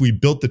built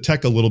the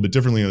tech a little bit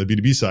differently on the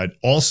B2B side,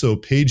 also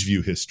page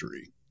view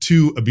history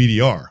to a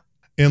BDR.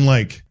 And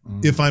like,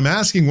 if I'm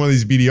asking one of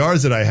these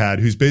BDRs that I had,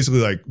 who's basically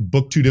like,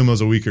 book 2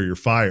 demos a week or you're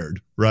fired,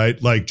 right?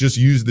 Like just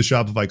use the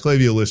Shopify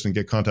Klaviyo list and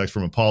get contacts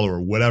from Apollo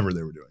or whatever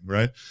they were doing,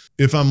 right?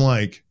 If I'm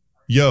like,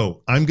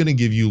 yo, I'm going to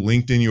give you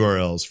LinkedIn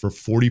URLs for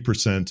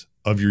 40%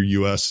 of your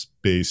US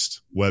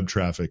based web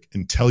traffic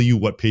and tell you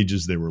what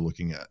pages they were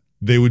looking at,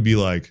 they would be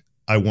like,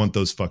 I want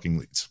those fucking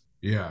leads.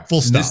 Yeah. Full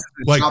stop.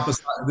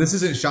 This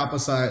isn't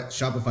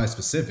Shopify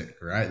specific,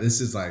 right? This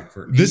is like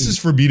this is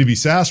for B2B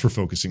SaaS we're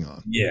focusing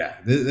on. Yeah.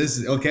 This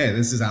is okay.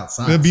 This is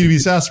outside. The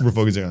B2B SaaS we're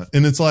focusing on.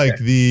 And it's like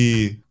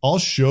I'll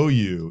show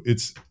you.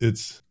 It's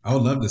I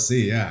would love to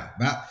see. Yeah.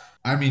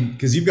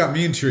 Because you've got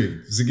me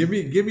intrigued. So give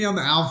me on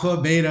the alpha,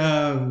 beta,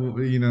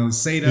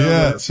 Sata.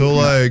 Yeah. So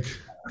like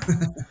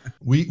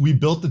we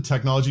built the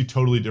technology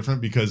totally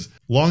different because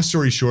long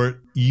story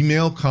short,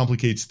 email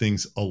complicates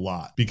things a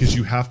lot because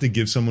you have to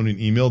give someone an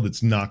email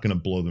that's not going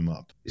to blow them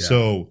up. Yeah.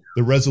 So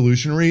the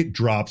resolution rate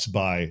drops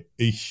by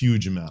a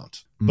huge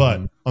amount. Mm-hmm.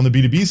 But on the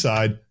B2B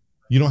side,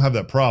 you don't have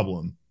that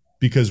problem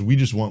because we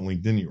just want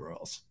LinkedIn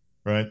URLs,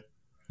 right?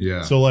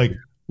 Yeah. So like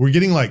we're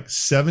getting like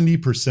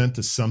 70%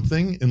 to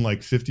something and like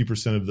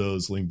 50% of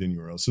those LinkedIn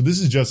URLs. So this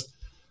is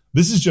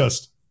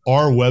just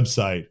our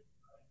website.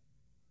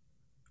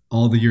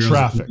 All the URLs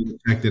traffic.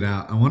 Checked it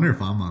out. I wonder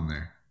if I'm on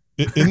there.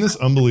 Isn't this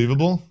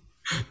unbelievable?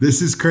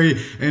 This is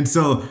crazy. And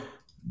so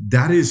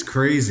that is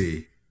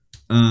crazy.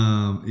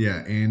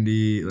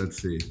 Andy, let's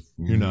see.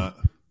 You're not.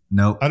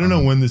 Nope. I don't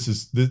know when this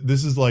is.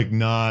 This is like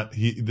not.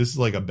 This is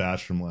like a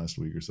batch from last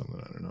week or something.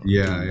 I don't know.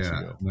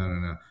 Yeah.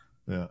 No.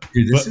 Yeah.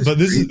 Dude, but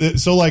this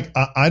is so like,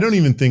 I don't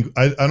even think,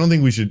 I don't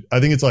think we should, I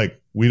think it's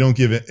like, we don't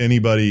give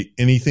anybody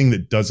anything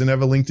that doesn't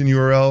have a LinkedIn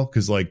URL.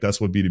 Cause like,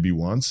 that's what B2B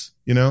wants,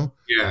 you know?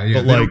 Yeah.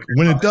 But like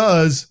when it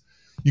does,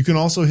 you can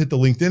also hit the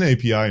LinkedIn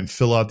API and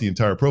fill out the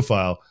entire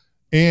profile.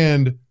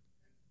 And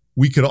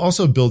we could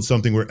also build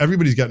something where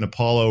everybody's got an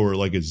Apollo or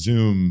like a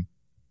Zoom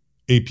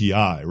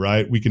API,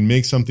 right? We can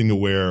make something to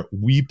where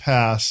we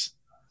pass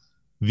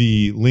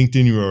the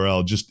LinkedIn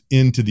URL just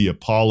into the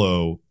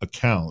Apollo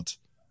account,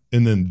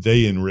 and then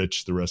they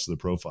enrich the rest of the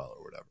profile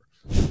or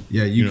whatever.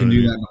 Yeah, you can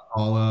do that in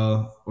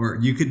Apollo, or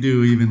you could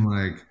do even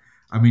like,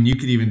 I mean, you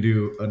could even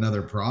do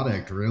another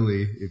product,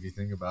 really, if you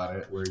think about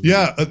it. Where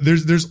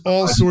there's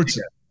all sorts.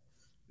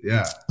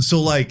 Yeah.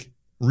 So like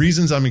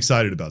reasons I'm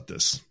excited about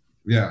this.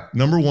 Yeah.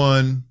 Number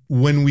one,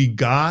 when we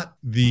got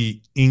the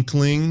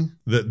inkling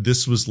that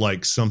this was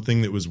like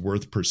something that was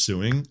worth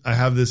pursuing, I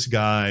have this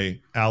guy,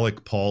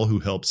 Alec Paul, who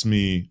helps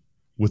me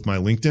with my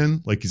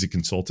LinkedIn. Like he's a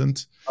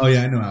consultant. Oh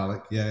yeah, I know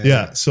Alec.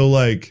 Yeah. So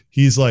like,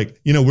 he's like,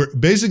 you know, we're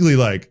basically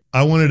like,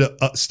 I wanted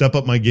to step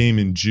up my game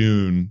in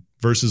June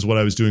versus what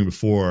I was doing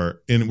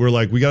before. And we're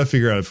like, we got to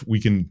figure out if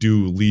we can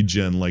do lead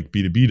gen like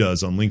B2B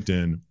does on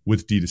LinkedIn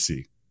with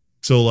D2C.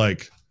 So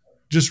like,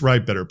 just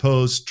write better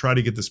posts, try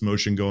to get this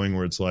motion going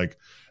where it's like,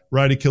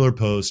 write a killer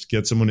post,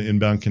 get someone to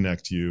inbound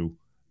connect you,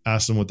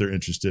 ask them what they're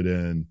interested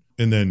in,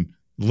 and then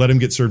let them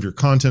get served your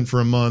content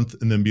for a month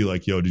and then be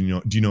like, yo, do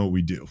you know what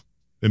we do?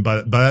 And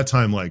by that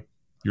time, like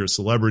you're a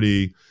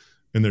celebrity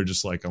and they're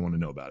just like, I want to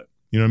know about it.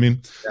 You know what I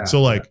mean? Yeah,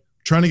 so like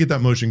trying to get that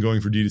motion going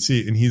for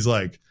D2C. And he's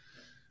like,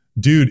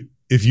 dude,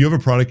 if you have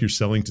a product you're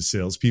selling to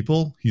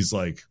salespeople, he's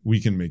like, we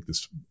can make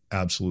this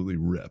absolutely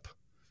rip.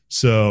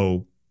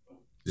 So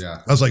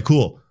yeah, I was like,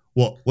 cool.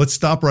 Well, let's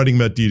stop writing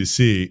about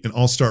D2C and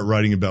I'll start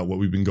writing about what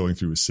we've been going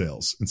through with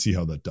sales and see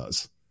how that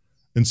does.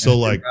 And so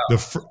like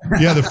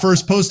the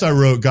first post I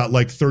wrote got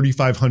like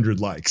 3,500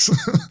 likes,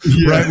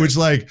 right? Which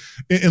like,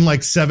 in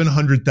like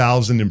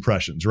 700,000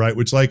 impressions, right?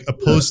 Which like a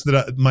post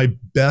that my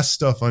best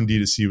stuff on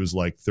D2C was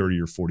like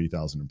 30 or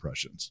 40,000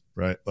 impressions,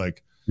 right?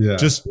 Like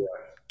just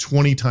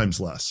 20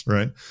 times less,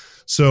 right?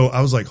 So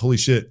I was like, holy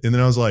shit. And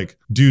then I was like,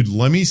 dude,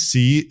 let me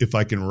see if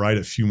I can write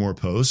a few more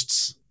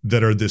posts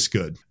that are this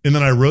good. And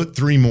then I wrote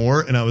 3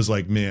 more and I was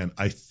like, man,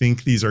 I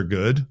think these are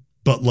good,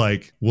 but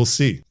like, we'll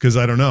see. Cause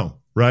I don't know.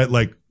 Right.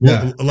 Like,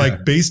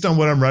 based on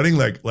what I'm writing,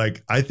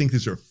 like, I think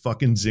these are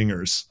fucking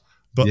zingers,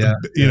 but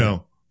you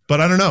know,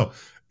 but I don't know.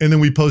 And then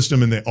we post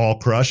them and they all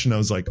crush. And I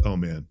was like, oh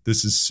man,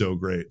 this is so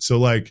great. So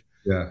like,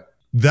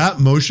 that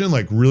motion,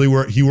 like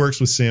really he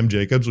works with Sam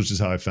Jacobs, which is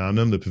how I found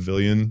him, the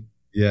Pavilion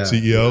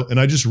CEO. And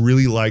I just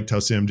really liked how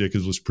Sam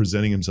Jacobs was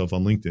presenting himself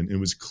on LinkedIn. It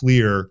was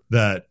clear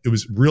that it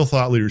was real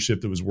thought leadership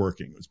that was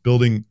working. It was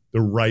building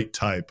the right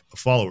type of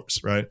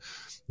followers, right?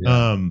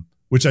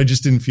 Which I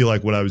just didn't feel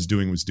like what I was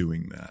doing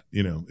that.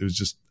 You know, it was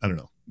just, I don't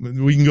know.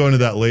 We can go into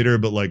that later,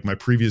 but like my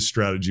previous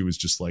strategy was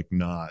just like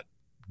not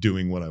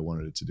doing what I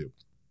wanted it to do.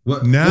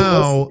 What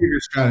your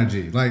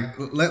strategy? Like,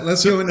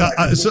 let's go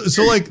into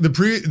so like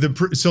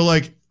so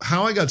like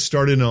how I got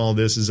started in all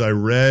this is I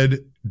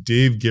read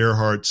Dave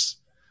Gerhardt's.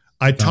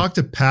 I talked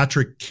to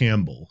Patrick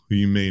Campbell, who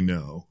you may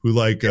know, who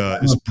like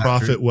is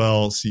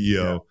ProfitWell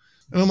CEO. Yeah.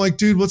 And I'm like,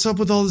 dude, what's up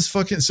with all this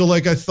fucking... So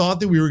like, I thought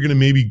that we were going to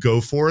maybe go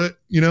for it.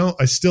 You know,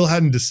 I still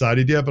hadn't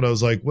decided yet, but I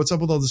was like, what's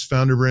up with all this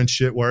founder brand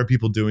shit? Why are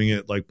people doing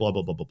it? Like blah,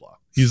 blah, blah, blah, blah.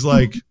 He's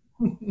like,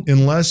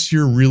 unless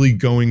you're really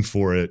going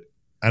for it,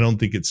 I don't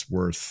think it's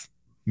worth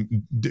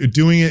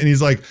doing it. And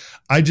he's like,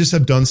 I just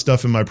have done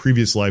stuff in my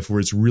previous life where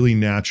it's really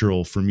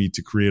natural for me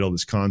to create all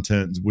this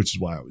content, which is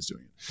why I was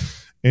doing it.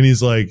 And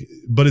he's like,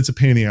 but it's a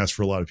pain in the ass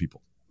for a lot of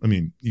people. I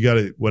mean, you got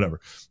to,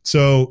 whatever.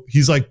 So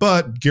he's like,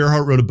 but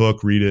Gerhardt wrote a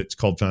book, read it. It's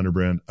called Founder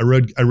Brand. I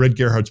read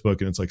Gerhardt's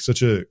book and it's like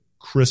such a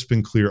crisp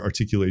and clear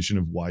articulation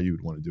of why you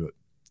would want to do it.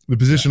 The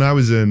position I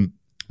was in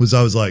was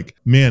I was like,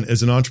 man,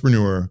 as an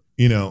entrepreneur,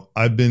 you know,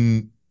 I've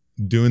been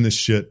doing this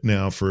shit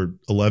now for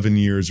 11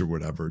 years or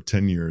whatever,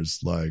 10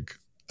 years. Like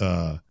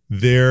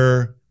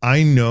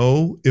I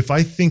know if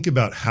I think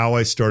about how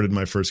I started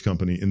my first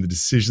company and the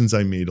decisions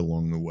I made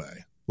along the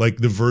way, like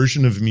the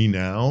version of me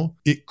now,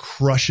 it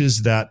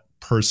crushes that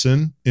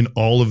person in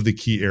all of the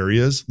key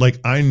areas. Like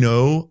I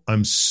know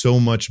I'm so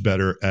much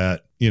better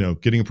at, you know,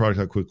 getting a product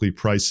out quickly,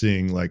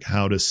 pricing, like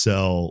how to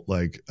sell,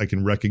 like I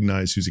can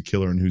recognize who's a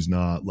killer and who's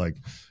not, like,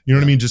 you know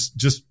what I mean?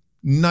 Just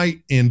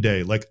night and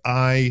day. Like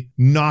I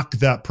knock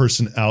that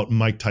person out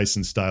Mike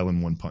Tyson style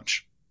in one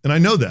punch. And I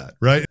know that,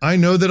 right? I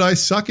know that I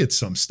suck at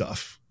some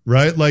stuff,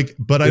 right? Like,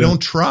 but I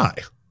don't try.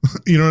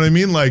 You know what I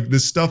mean? Like the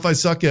stuff I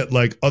suck at,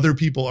 like other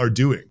people are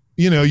doing.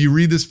 You know, you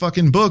read this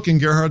fucking book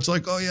and Gerhardt's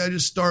like, oh yeah,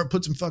 just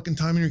put some fucking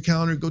time in your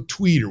calendar, go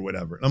tweet or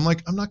whatever. And I'm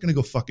like, I'm not going to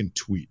go fucking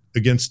tweet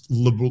against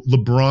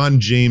LeBron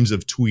James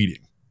of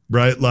tweeting,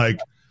 right? Like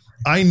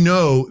I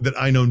know that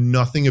I know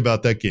nothing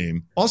about that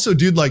game. Also,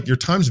 dude, like your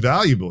time's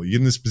valuable. You get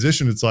in this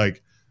position. It's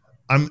like,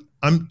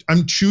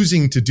 I'm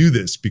choosing to do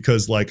this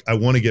because like, I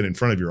want to get in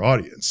front of your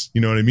audience.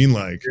 You know what I mean?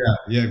 Like,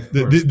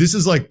 this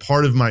is like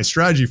part of my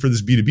strategy for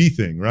this B2B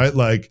thing, right?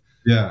 Like,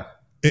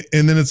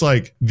 and then it's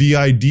like the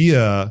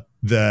idea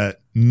that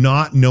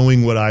not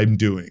knowing what I'm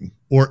doing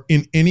or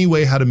in any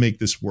way how to make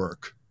this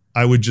work,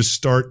 I would just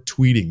start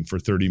tweeting for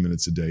 30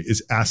 minutes a day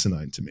is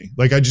asinine to me.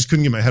 Like I just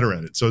couldn't get my head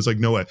around it. So it's like,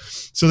 no way.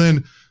 So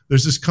then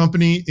there's this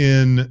company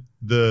in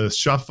the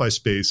Shopify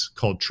space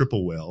called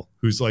Triple Whale,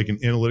 who's like an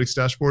analytics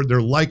dashboard.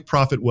 They're like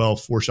Profitwell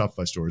for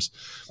Shopify stores.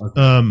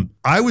 Okay.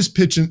 I was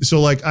pitching. So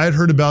like I had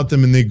heard about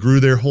them and they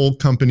grew their whole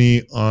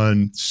company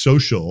on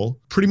social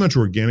pretty much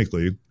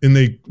organically. And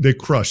they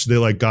crushed. They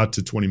like got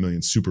to 20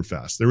 million super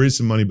fast. They raised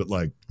some money, but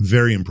like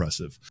very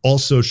impressive. All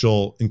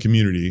social and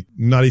community,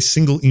 not a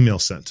single email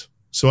sent.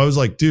 So I was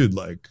like, dude,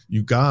 like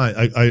you got,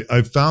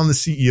 I found the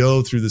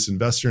CEO through this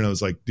investor and I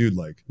was like, dude,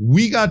 like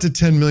we got to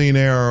 10 million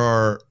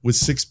ARR with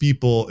 6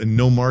 people and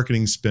no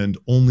marketing spend,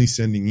 only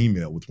sending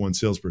email with 1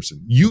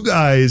 salesperson. You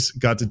guys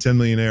got to 10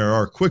 million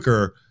ARR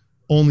quicker,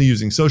 only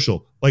using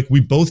social. Like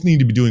we both need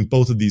to be doing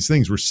both of these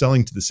things. We're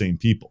selling to the same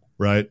people,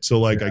 right? So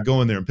like I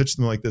go in there and pitch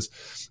them like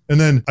this. And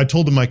then I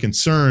told them my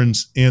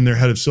concerns and their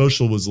head of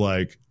social was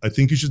like, I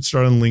think you should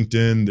start on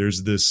LinkedIn.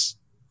 There's this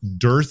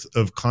dearth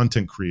of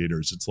content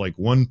creators. It's like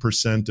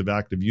 1% of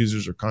active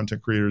users are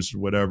content creators or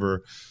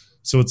whatever.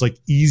 So it's like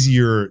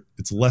easier.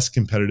 It's less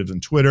competitive than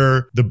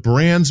Twitter. The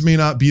brands may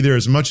not be there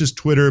as much as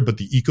Twitter, but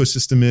the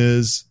ecosystem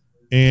is.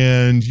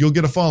 And you'll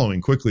get a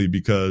following quickly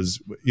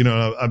because, you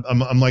know,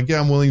 I'm like,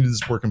 yeah, I'm willing to do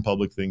this work in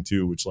public thing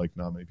too, which like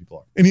not many people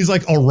are. And he's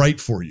like, I'll write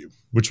for you,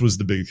 which was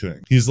the big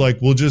thing. He's like,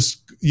 we'll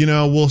just, you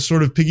know, we'll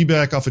sort of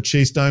piggyback off of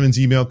Chase Diamond's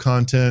email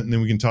content. And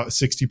then we can talk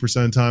 60%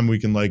 of the time. We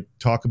can like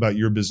talk about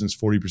your business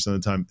 40% of the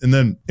time. And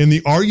then in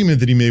the argument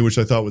that he made, which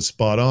I thought was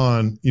spot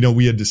on, you know,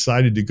 we had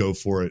decided to go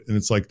for it. And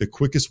it's like the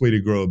quickest way to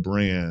grow a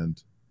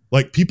brand.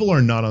 Like people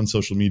are not on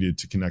social media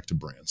to connect to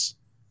brands.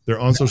 They're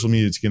on social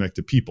media to connect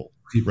to people.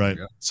 Right.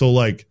 Yeah. So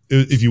like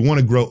if you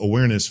want to grow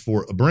awareness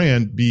for a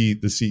brand, be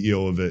the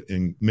CEO of it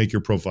and make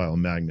your profile a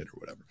magnet or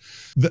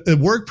whatever. It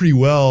worked pretty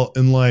well.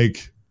 And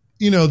like,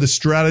 you know, the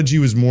strategy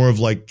was more of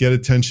like get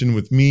attention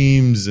with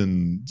memes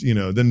and, you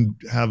know, then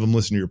have them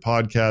listen to your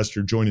podcast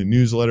or join a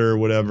newsletter or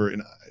whatever.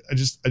 And I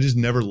just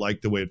never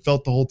liked the way it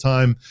felt the whole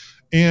time.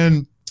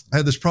 And I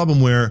had this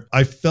problem where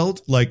I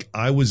felt like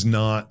I was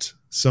not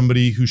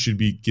somebody who should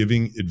be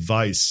giving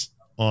advice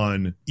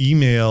on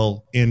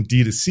email and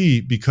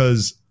D2C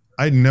because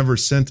I'd never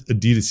sent a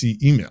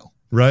D2C email,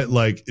 right?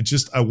 Like it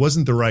just, I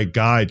wasn't the right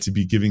guy to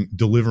be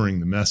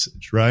delivering the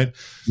message, right?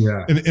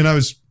 Yeah. And I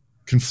was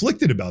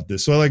conflicted about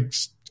this. So I like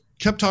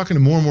kept talking to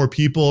more and more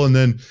people. And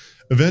then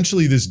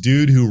eventually this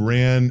dude who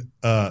ran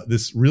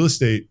this real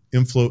estate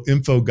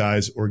info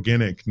guy's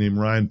organic named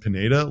Ryan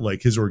Pineda,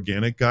 like his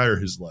organic guy or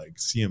his like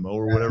CMO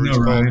or whatever he's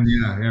Ryan, called.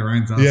 Yeah,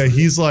 Ryan's awesome. Yeah,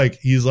 he's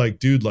like,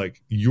 dude,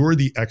 like you're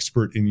the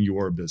expert in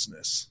your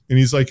business. And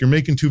he's like, you're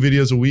making 2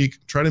 videos a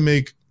week. Try to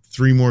make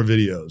 3 more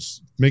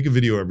videos, make a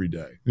video every day.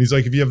 And he's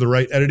like, if you have the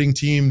right editing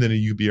team, then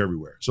you could be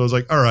everywhere. So I was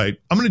like, all right,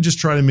 I'm going to just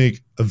try to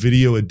make a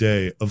video a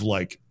day of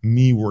like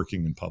me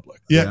working in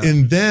public. Yeah.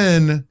 And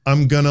then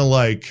I'm going to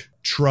like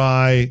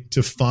try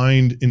to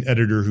find an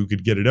editor who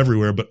could get it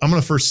everywhere, but I'm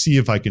going to first see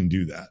if I can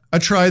do that. I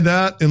tried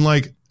that and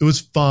like, it was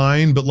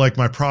fine. But like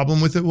my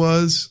problem with it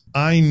was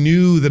I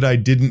knew that I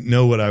didn't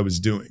know what I was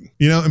doing,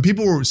 you know, and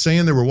people were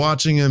saying they were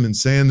watching him and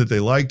saying that they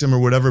liked him or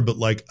whatever. But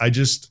like, I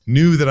just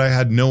knew that I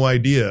had no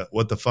idea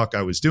what the fuck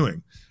I was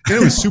doing. And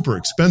it was super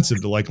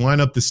expensive to like line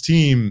up this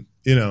team,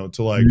 you know,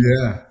 to like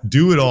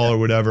do it all or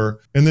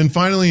whatever. And then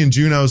finally in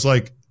June, I was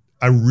like,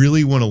 I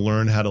really want to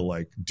learn how to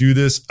like do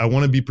this. I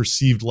want to be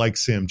perceived like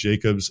Sam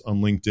Jacobs on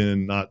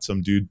LinkedIn, not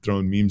some dude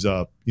throwing memes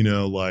up, you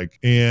know, like,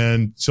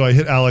 and so I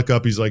hit Alec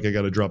up. He's like, I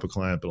got to drop a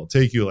client, but I'll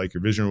take you, like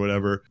your vision or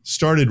whatever.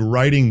 Started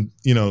writing,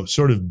 you know,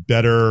 sort of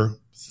better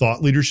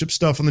thought leadership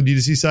stuff on the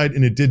D2C side.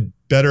 And it did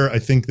better, I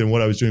think, than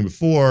what I was doing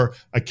before.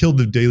 I killed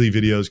the daily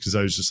videos because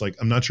I was just like,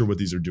 I'm not sure what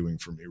these are doing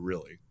for me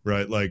really.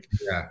 Right. Like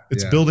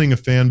it's building a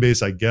fan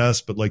base, I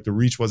guess, but like the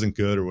reach wasn't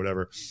good or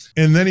whatever.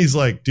 And then he's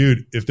like,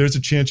 dude, if there's a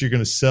chance you're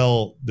going to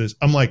sell this,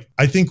 I'm like,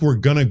 I think we're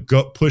going to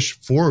go push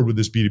forward with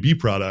this B2B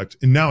product.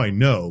 And now I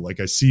know, like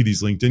I see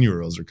these LinkedIn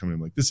URLs are coming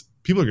like this.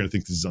 People are going to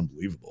think this is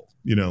unbelievable.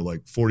 You know,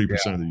 like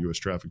 40% of the US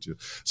traffic to.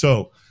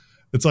 So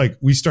it's like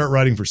we start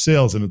writing for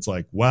sales and it's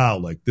like, wow,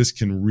 like this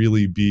can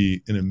really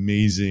be an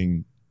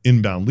amazing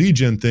inbound lead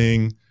gen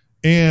thing.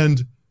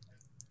 And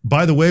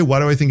by the way, why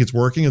do I think it's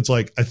working? It's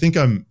like, I think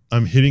I'm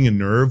hitting a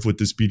nerve with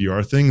this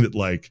BDR thing that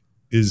like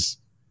is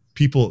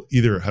people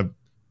either have,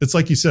 it's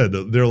like you said,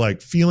 they're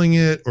like feeling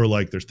it or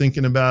like they're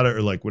thinking about it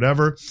or like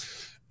whatever.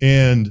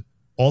 And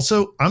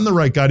also I'm the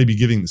right guy to be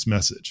giving this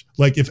message.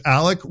 Like if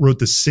Alec wrote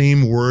the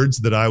same words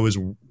that I was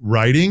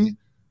writing,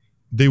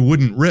 they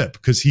wouldn't rip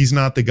because he's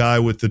not the guy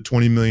with the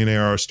 20 million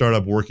ARR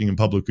startup working in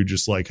public who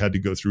just like had to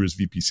go through his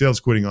VP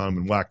sales quitting on him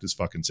and whacked his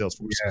fucking sales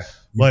force. Yeah.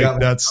 Like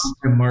that's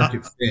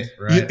market fit,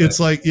 right? It's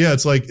like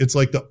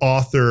the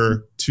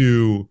author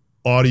to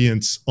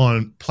audience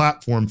on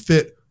platform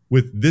fit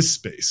with this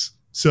space.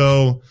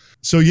 So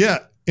yeah.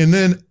 And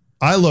then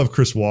I love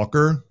Chris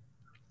Walker.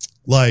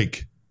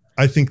 Like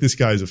I think this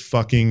guy is a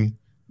fucking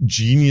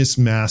genius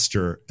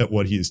master at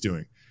what he is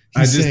doing.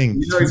 He's saying,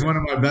 you know, he's one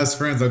of my best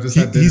friends. I just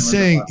had dinner he's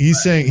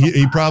saying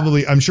he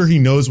probably, I'm sure he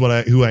knows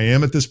who I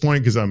am at this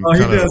point, because I'm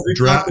kind of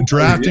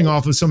drafting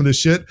off of some of this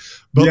shit.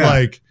 But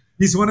like,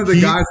 he's one of the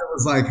guys that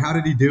was like, how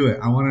did he do it?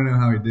 I want to know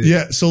how he did it.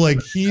 Yeah. So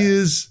like, he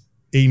is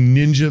a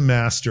ninja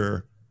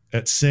master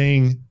at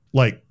saying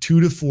like 2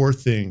 to 4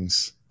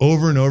 things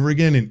over and over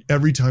again. And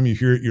every time you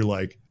hear it, you're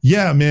like,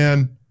 yeah,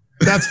 man,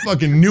 that's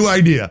fucking new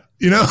idea,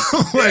 you know?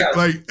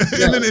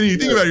 And then you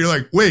think about it, you're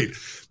like, wait,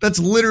 that's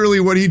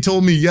literally what he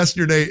told me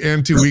yesterday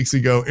and 2 weeks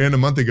ago and a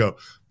month ago.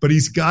 But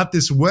he's got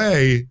this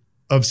way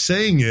of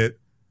saying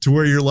it to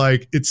where you're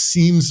like, it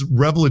seems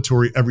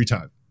revelatory every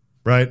time.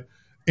 Right.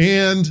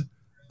 And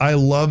I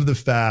love the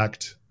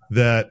fact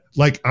that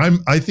like,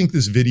 I think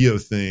this video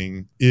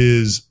thing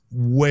is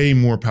way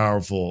more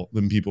powerful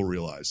than people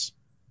realize.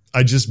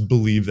 I just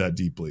believe that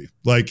deeply.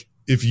 Like,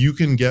 if you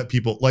can get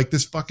people like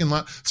this fucking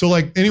so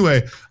like,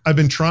 anyway, I've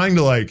been trying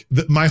to like,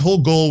 my whole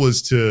goal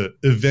was to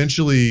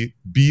eventually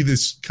be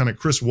this kind of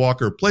Chris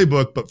Walker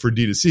playbook, but for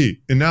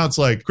D2C. And now it's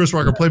like Chris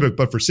Walker playbook,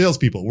 but for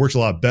salespeople. It works a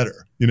lot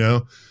better, you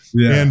know?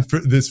 Yeah. And for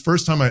this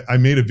first time I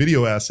made a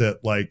video asset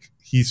like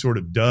he sort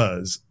of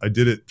does. I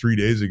did it 3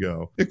 days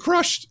ago. It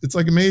crushed. It's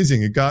like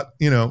amazing. It got,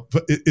 you know,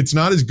 it's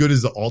not as good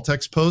as the alt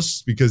text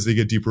posts because they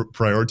get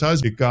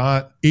deprioritized. It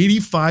got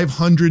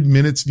 8,500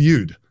 minutes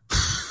viewed.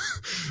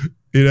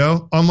 You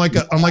know, on like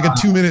a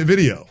 2-minute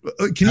video.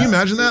 Can you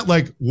imagine that?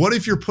 Like, what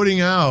if you're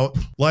putting out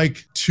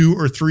like 2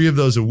 or 3 of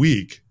those a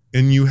week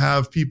and you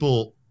have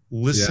people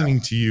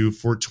listening to you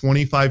for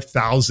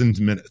 25,000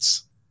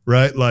 minutes,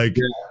 right? Like,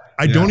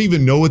 I don't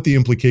even know what the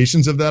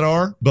implications of that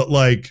are, but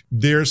like,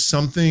 there's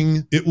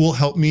something, it will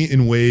help me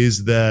in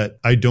ways that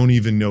I don't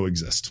even know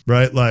exist,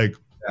 right? Like,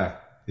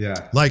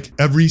 like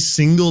every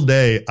single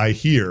day I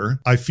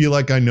feel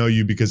like I know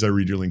you because I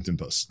read your LinkedIn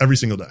posts every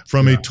single day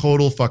from a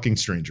total fucking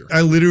stranger.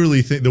 I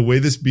literally think the way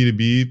this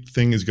B2B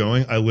thing is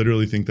going, I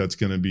literally think that's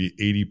going to be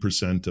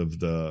 80% of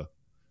the,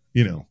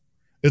 you know,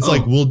 it's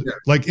like,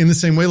 like in the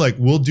same way, like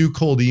we'll do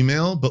cold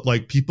email, but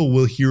like people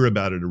will hear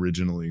about it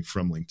originally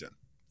from LinkedIn.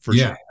 For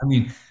sure. I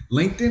mean,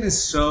 LinkedIn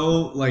is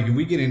so like, if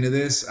we get into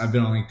this, I've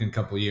been on LinkedIn a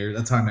couple of years.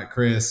 That's how I met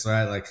Chris,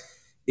 right? Like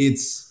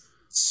it's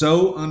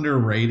so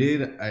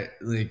underrated.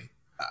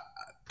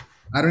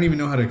 I don't even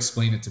know how to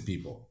explain it to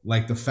people.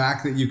 Like the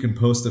fact that you can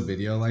post a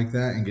video like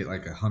that and get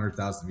like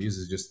 100,000 views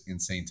is just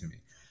insane to me.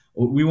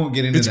 We won't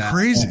get into that. It's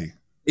crazy.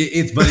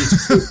 It's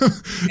crazy.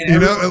 You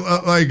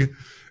know, like,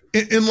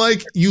 and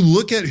like you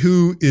look at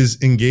who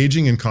is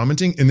engaging and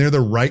commenting and they're the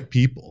right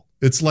people.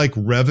 It's like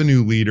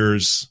revenue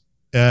leaders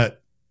at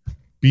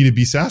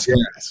B2B SaaS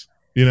companies,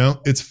 you know,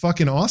 it's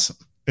fucking awesome.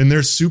 And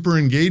they're super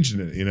engaged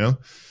in it, you know,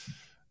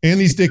 and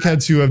these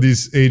dickheads who have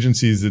these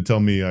agencies that tell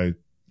me I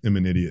am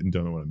an idiot and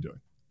don't know what I'm doing.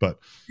 But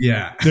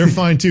they're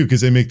fine too because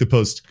they make the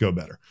post go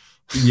better.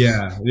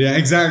 Yeah,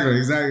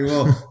 exactly.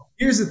 Well,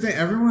 here's the thing: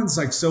 everyone's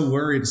like so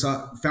worried.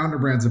 So, founder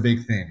brand's a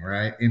big thing,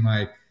 right? And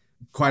like,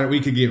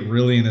 we could get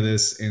really into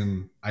this,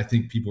 and I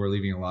think people are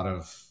leaving a lot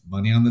of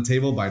money on the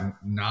table by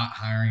not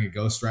hiring a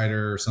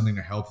ghostwriter or something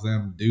to help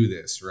them do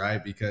this,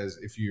 right? Because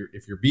if you're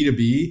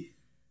B2B,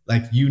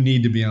 like you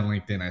need to be on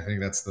LinkedIn. I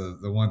think that's the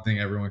one thing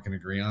everyone can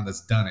agree on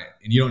that's done it,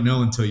 and you don't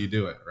know until you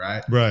do it,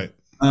 right? Right.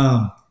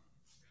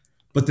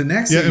 But the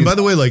next thing and by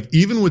the way, like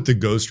even with the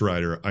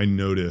ghostwriter, I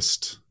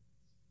noticed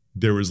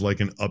there was like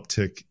an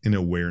uptick in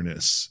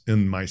awareness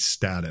in my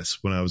status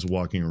when I was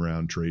walking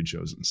around trade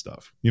shows and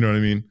stuff. You know what I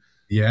mean?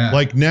 Yeah.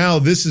 Like now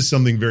this is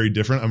something very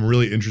different. I'm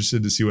really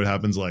interested to see what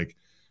happens. Like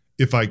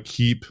if I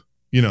keep,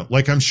 you know,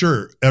 like I'm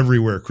sure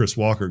everywhere Chris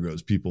Walker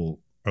goes, people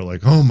are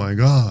like, oh my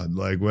God,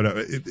 like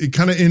whatever. It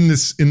kind of in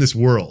this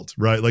world,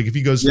 right? Like if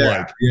he goes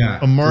to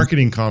a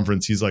marketing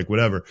conference, he's like,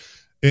 whatever.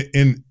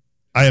 And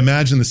I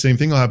imagine the same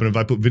thing will happen if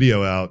I put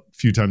video out a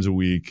few times a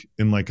week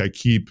and like I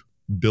keep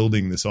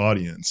building this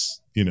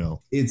audience, you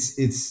know.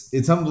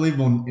 It's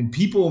unbelievable. And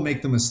people will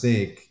make the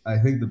mistake. I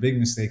think the big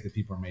mistake that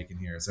people are making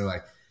here is they're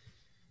like,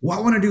 well,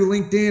 I want to do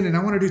LinkedIn and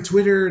I want to do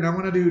Twitter and I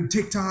want to do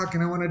TikTok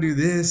and I want to do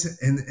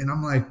this. And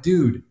I'm like,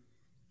 dude,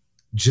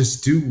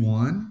 just do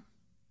one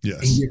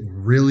and get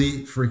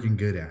really freaking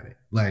good at it.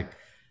 Like,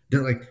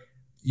 they're like,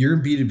 you're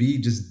in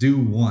B2B, just do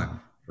one.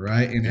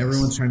 Right. And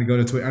everyone's trying to go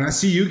to Twitter. And I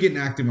see you getting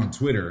active on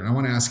Twitter. And I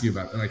want to ask you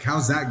about like,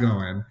 how's that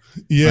going?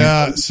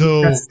 Yeah. Like,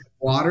 so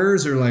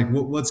waters or like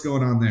what's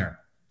going on there?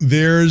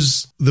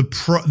 There's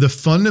the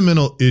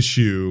fundamental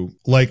issue,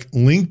 like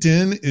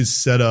LinkedIn is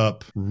set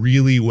up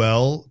really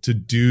well to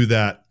do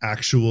that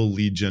actual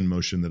lead gen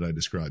motion that I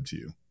described to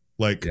you.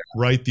 Like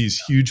write these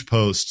huge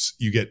posts,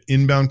 you get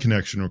inbound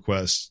connection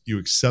requests, you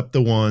accept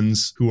the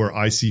ones who are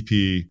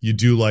ICP, you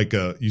do like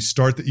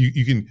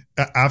you can,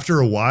 after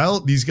a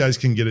while, these guys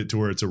can get it to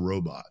where it's a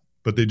robot,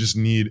 but they just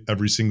need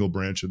every single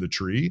branch of the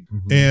tree.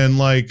 Mm-hmm. And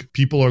like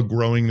people are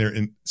growing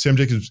Sam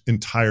Jacobs'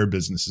 entire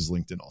business is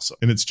LinkedIn also.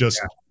 And it's just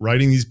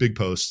writing these big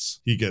posts.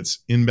 He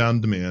gets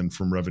inbound demand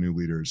from revenue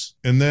leaders.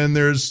 And then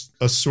there's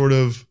a sort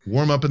of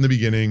warm up in the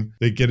beginning.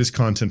 They get his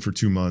content for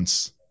 2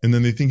 months. and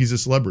then they think he's a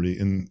celebrity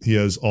and he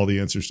has all the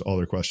answers to all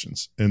their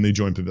questions and they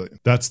join Pavilion.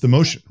 That's the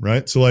motion,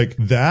 right? So like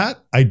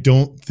that, I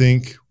don't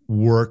think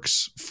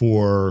works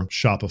for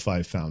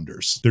Shopify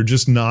founders. They're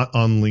just not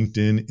on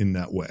LinkedIn in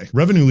that way.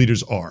 Revenue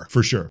leaders are,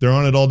 for sure. They're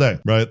on it all day,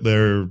 right?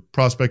 They're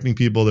prospecting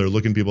people, they're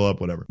looking people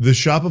up, whatever. The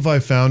Shopify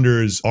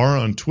founders are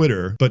on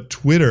Twitter, but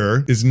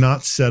Twitter is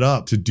not set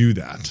up to do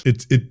that.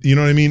 You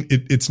know what I mean?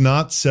 It's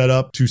not set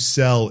up to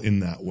sell in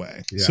that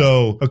way. Yeah.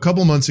 So a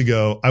couple months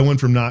ago, I went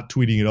from not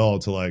tweeting at all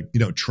to like, we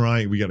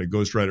got a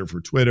ghostwriter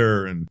for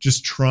Twitter and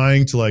just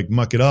trying to like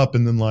muck it up.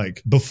 And then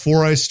like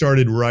before I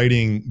started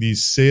writing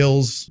these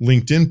sales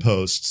LinkedIn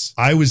posts,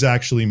 I was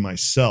actually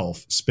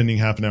myself spending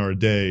half an hour a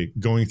day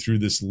going through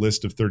this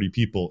list of 30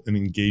 people and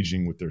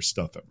engaging with their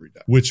stuff every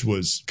day, which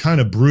was kind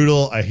of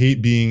brutal. I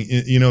hate being,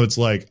 it's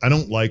like, I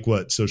don't like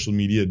what social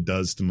media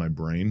does to my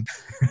brain.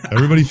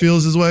 Everybody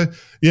feels this way.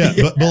 Yeah.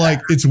 But like,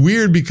 it's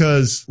weird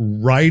because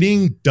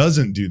writing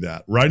doesn't do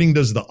that. Writing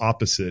does the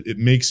opposite. It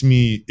makes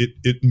me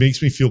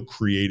feel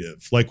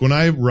creative. Like when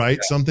I write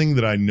something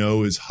that I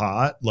know is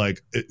hot,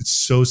 like it's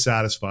so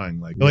satisfying.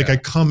 Like I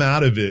come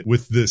out of it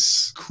with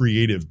this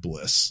creative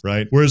bliss,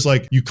 right? Whereas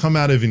like you come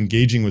out of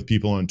engaging with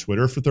people on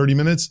Twitter for 30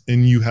 minutes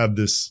and you have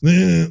this,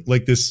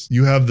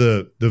 you have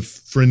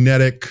the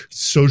frenetic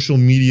social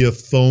media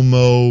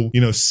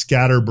FOMO,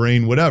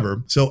 scatterbrain,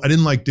 whatever. So I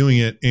didn't like doing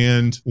it.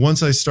 And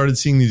once I started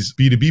seeing these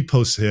B2B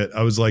posts hit,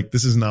 I was like,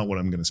 this is not what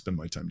I'm going to spend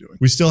my time doing.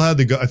 We still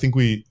had I think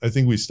we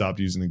stopped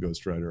using the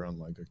ghostwriter on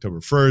like October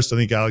 1st. I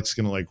think Alex is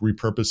going to like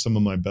repurpose some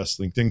of my best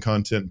LinkedIn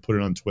content and put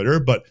it on Twitter.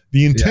 But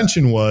the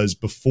intention was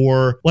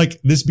before,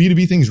 like this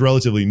B2B thing is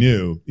relatively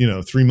new,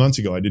 3 months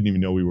ago, I didn't even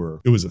know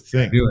it was a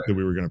thing that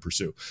we were going to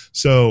pursue.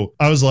 So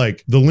I was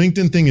like, the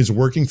LinkedIn thing is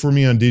working for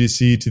me on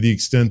D2C to the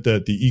extent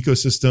that the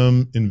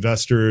ecosystem,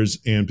 investors,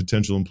 and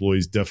potential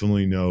employees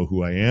definitely know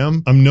who I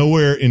am. I'm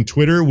nowhere in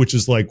Twitter, which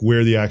is like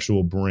where the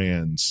actual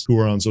brands who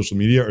are on social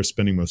media are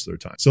spending most of their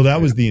time. So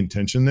that was the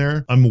intention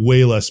there. I'm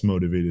way less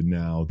motivated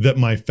now that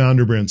my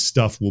founder brand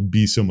stuff will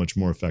be so much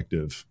more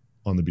effective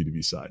on the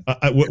B2B side.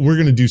 We're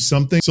going to do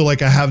something. So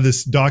like I have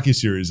this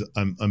docuseries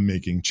I'm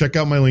making. Check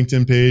out my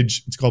LinkedIn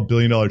page. It's called $1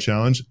 Billion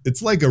Challenge.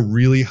 It's like a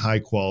really high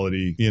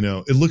quality,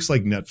 it looks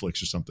like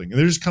Netflix or something. And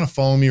they're just kind of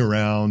following me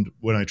around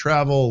when I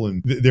travel.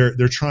 And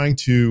they're trying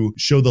to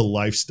show the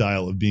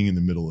lifestyle of being in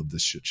the middle of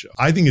this shit show.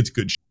 I think it's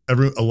good shit.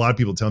 A lot of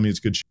people tell me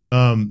it's good shit.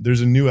 There's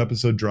a new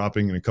episode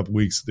dropping in a couple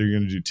weeks. They're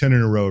going to do 10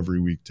 in a row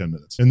every week, 10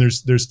 minutes. And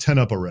there's 10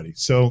 up already.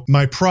 So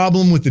my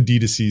problem with the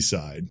D2C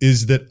side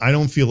is that I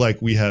don't feel like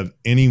we have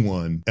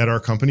anyone at our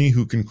company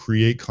who can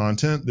create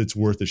content that's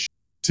worth a shit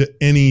to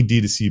any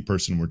D2C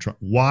person we're trying.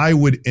 Why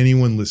would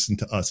anyone listen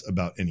to us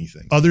about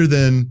anything other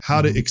than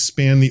how to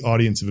expand the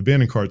audience of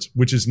abandoned carts,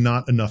 which is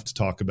not enough to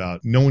talk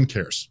about? No one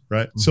cares,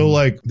 right? So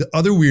like the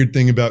other weird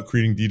thing about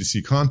creating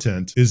D2C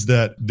content is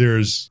that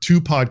there's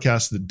two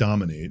podcasts that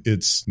dominate.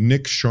 It's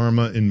Nick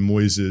Sharma and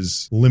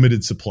Moises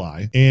Limited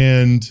Supply,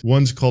 and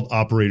one's called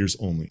Operators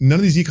Only. None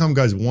of these e-com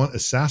guys want a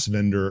SaaS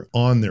vendor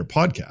on their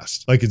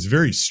podcast. Like it's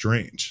very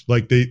strange.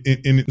 Like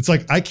it's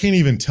like I can't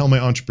even tell my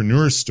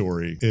entrepreneur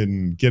story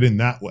and get in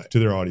that way to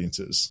their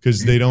audiences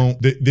because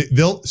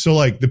they'll so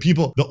like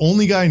the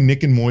only guy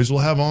Nick and Moise will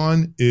have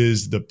on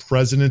is the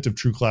president of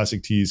True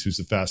Classic Tees, who's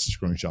the fastest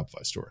growing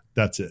Shopify store.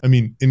 That's it. I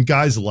mean, and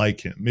guys like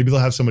him. Maybe they'll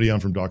have somebody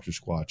on from Dr.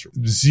 Squatch.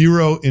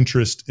 Zero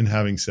interest in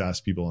having SaaS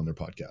people on their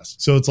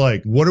podcast. So it's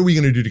like, what are we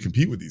going to do to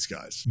compete with these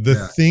guys?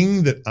 The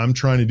thing that I'm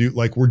trying to do,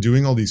 like we're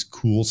doing all these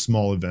cool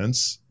small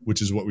events, which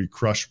is what we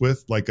crush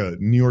with, like a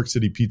New York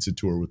City pizza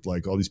tour with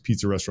like all these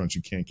pizza restaurants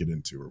you can't get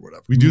into or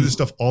whatever. We do this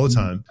stuff all the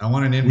time. I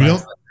want an invite to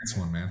the next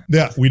one, man.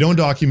 Yeah, we don't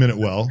document it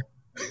well.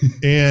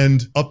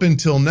 And up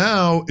until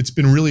now, it's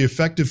been really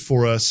effective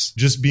for us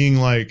just being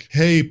like,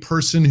 hey,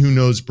 person who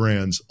knows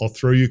brands, I'll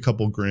throw you a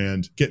couple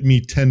grand, get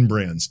me 10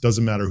 brands.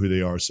 Doesn't matter who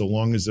they are, so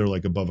long as they're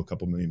like above a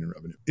couple million in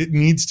revenue. It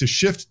needs to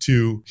shift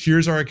to,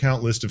 here's our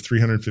account list of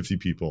 350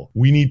 people.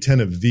 We need 10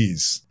 of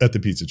these at the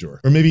pizza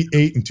tour, or maybe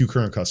 8 and 2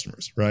 current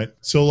customers, right?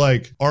 So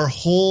like our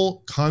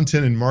whole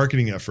content and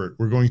marketing effort,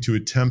 we're going to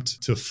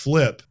attempt to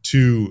flip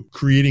to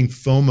creating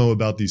FOMO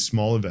about these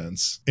small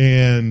events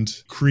and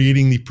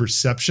creating the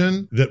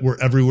perception that we're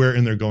everywhere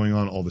and they're going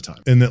on all the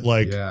time. And that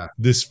like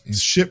this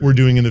shit we're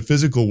doing in the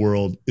physical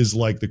world is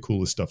like the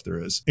coolest stuff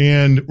there is.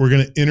 And we're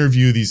going to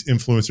interview these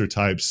influencer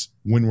types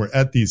when we're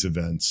at these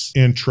events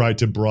and try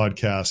to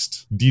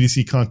broadcast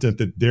D2C content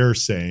that they're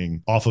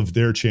saying off of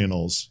their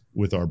channels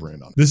with our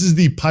brand on. This is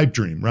the pipe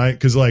dream, right?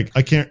 Because like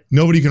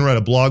nobody can write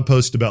a blog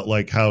post about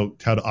like how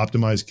to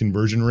optimize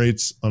conversion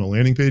rates on a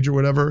landing page or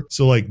whatever.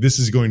 So like this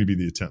is going to be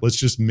the attempt. Let's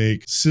just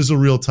make sizzle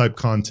reel type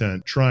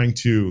content trying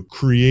to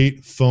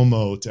create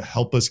FOMO to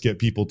help us get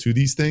people to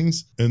these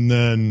things and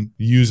then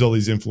use all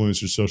these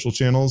influencer social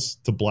channels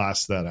to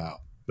blast that out.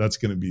 That's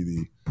going to be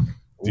the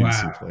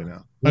D2C play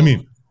now. I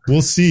mean,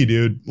 we'll see,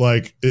 dude.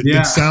 Like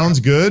it sounds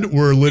good.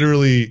 We're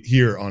literally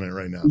here on it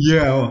right now.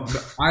 Yeah, well,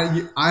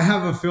 I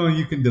have a feeling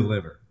you can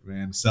deliver.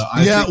 man. So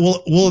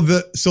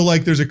so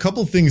like there's a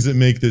couple things that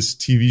make this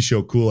TV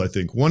show cool, I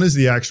think. One is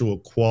the actual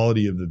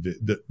quality of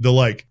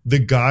the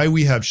guy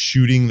we have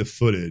shooting the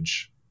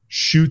footage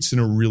shoots in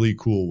a really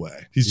cool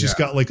way. He's just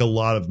got like a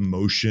lot of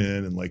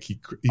motion, and like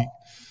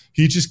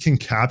he just can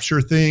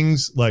capture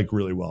things like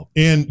really well.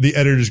 And the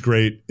editor's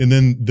great. And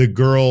then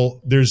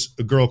there's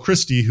a girl,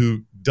 Christy,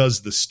 who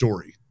does the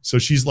story. So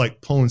she's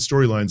like pulling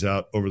storylines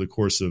out over the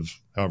course of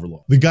however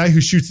long. The guy who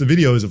shoots the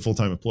video is a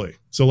full-time employee.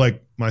 So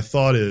like my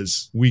thought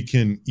is we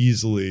can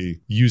easily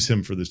use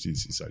him for this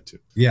DTC side too.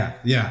 Yeah.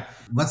 Yeah.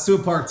 Let's do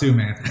a part 2,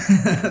 man.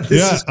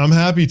 I'm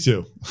happy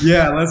to.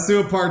 Yeah. Let's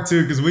do a part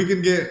 2 because we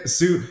can get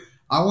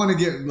I want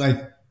to get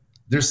like,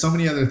 there's so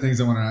many other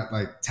things I want to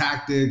like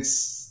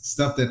tactics,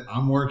 stuff that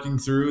I'm working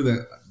through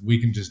that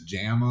we can just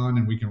jam on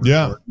and we can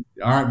record.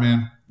 Yeah. All right,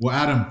 man. Well,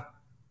 Adam,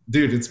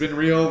 dude, it's been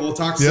real. We'll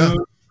talk soon.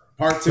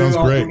 Part 2,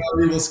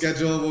 we'll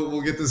schedule.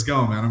 We'll get this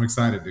going, man. I'm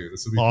excited, dude.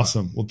 This will be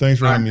awesome. fun. Well, thanks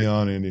for having me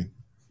on, Andy.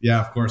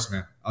 Yeah, of course,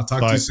 man. I'll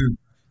talk to you soon.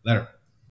 Later.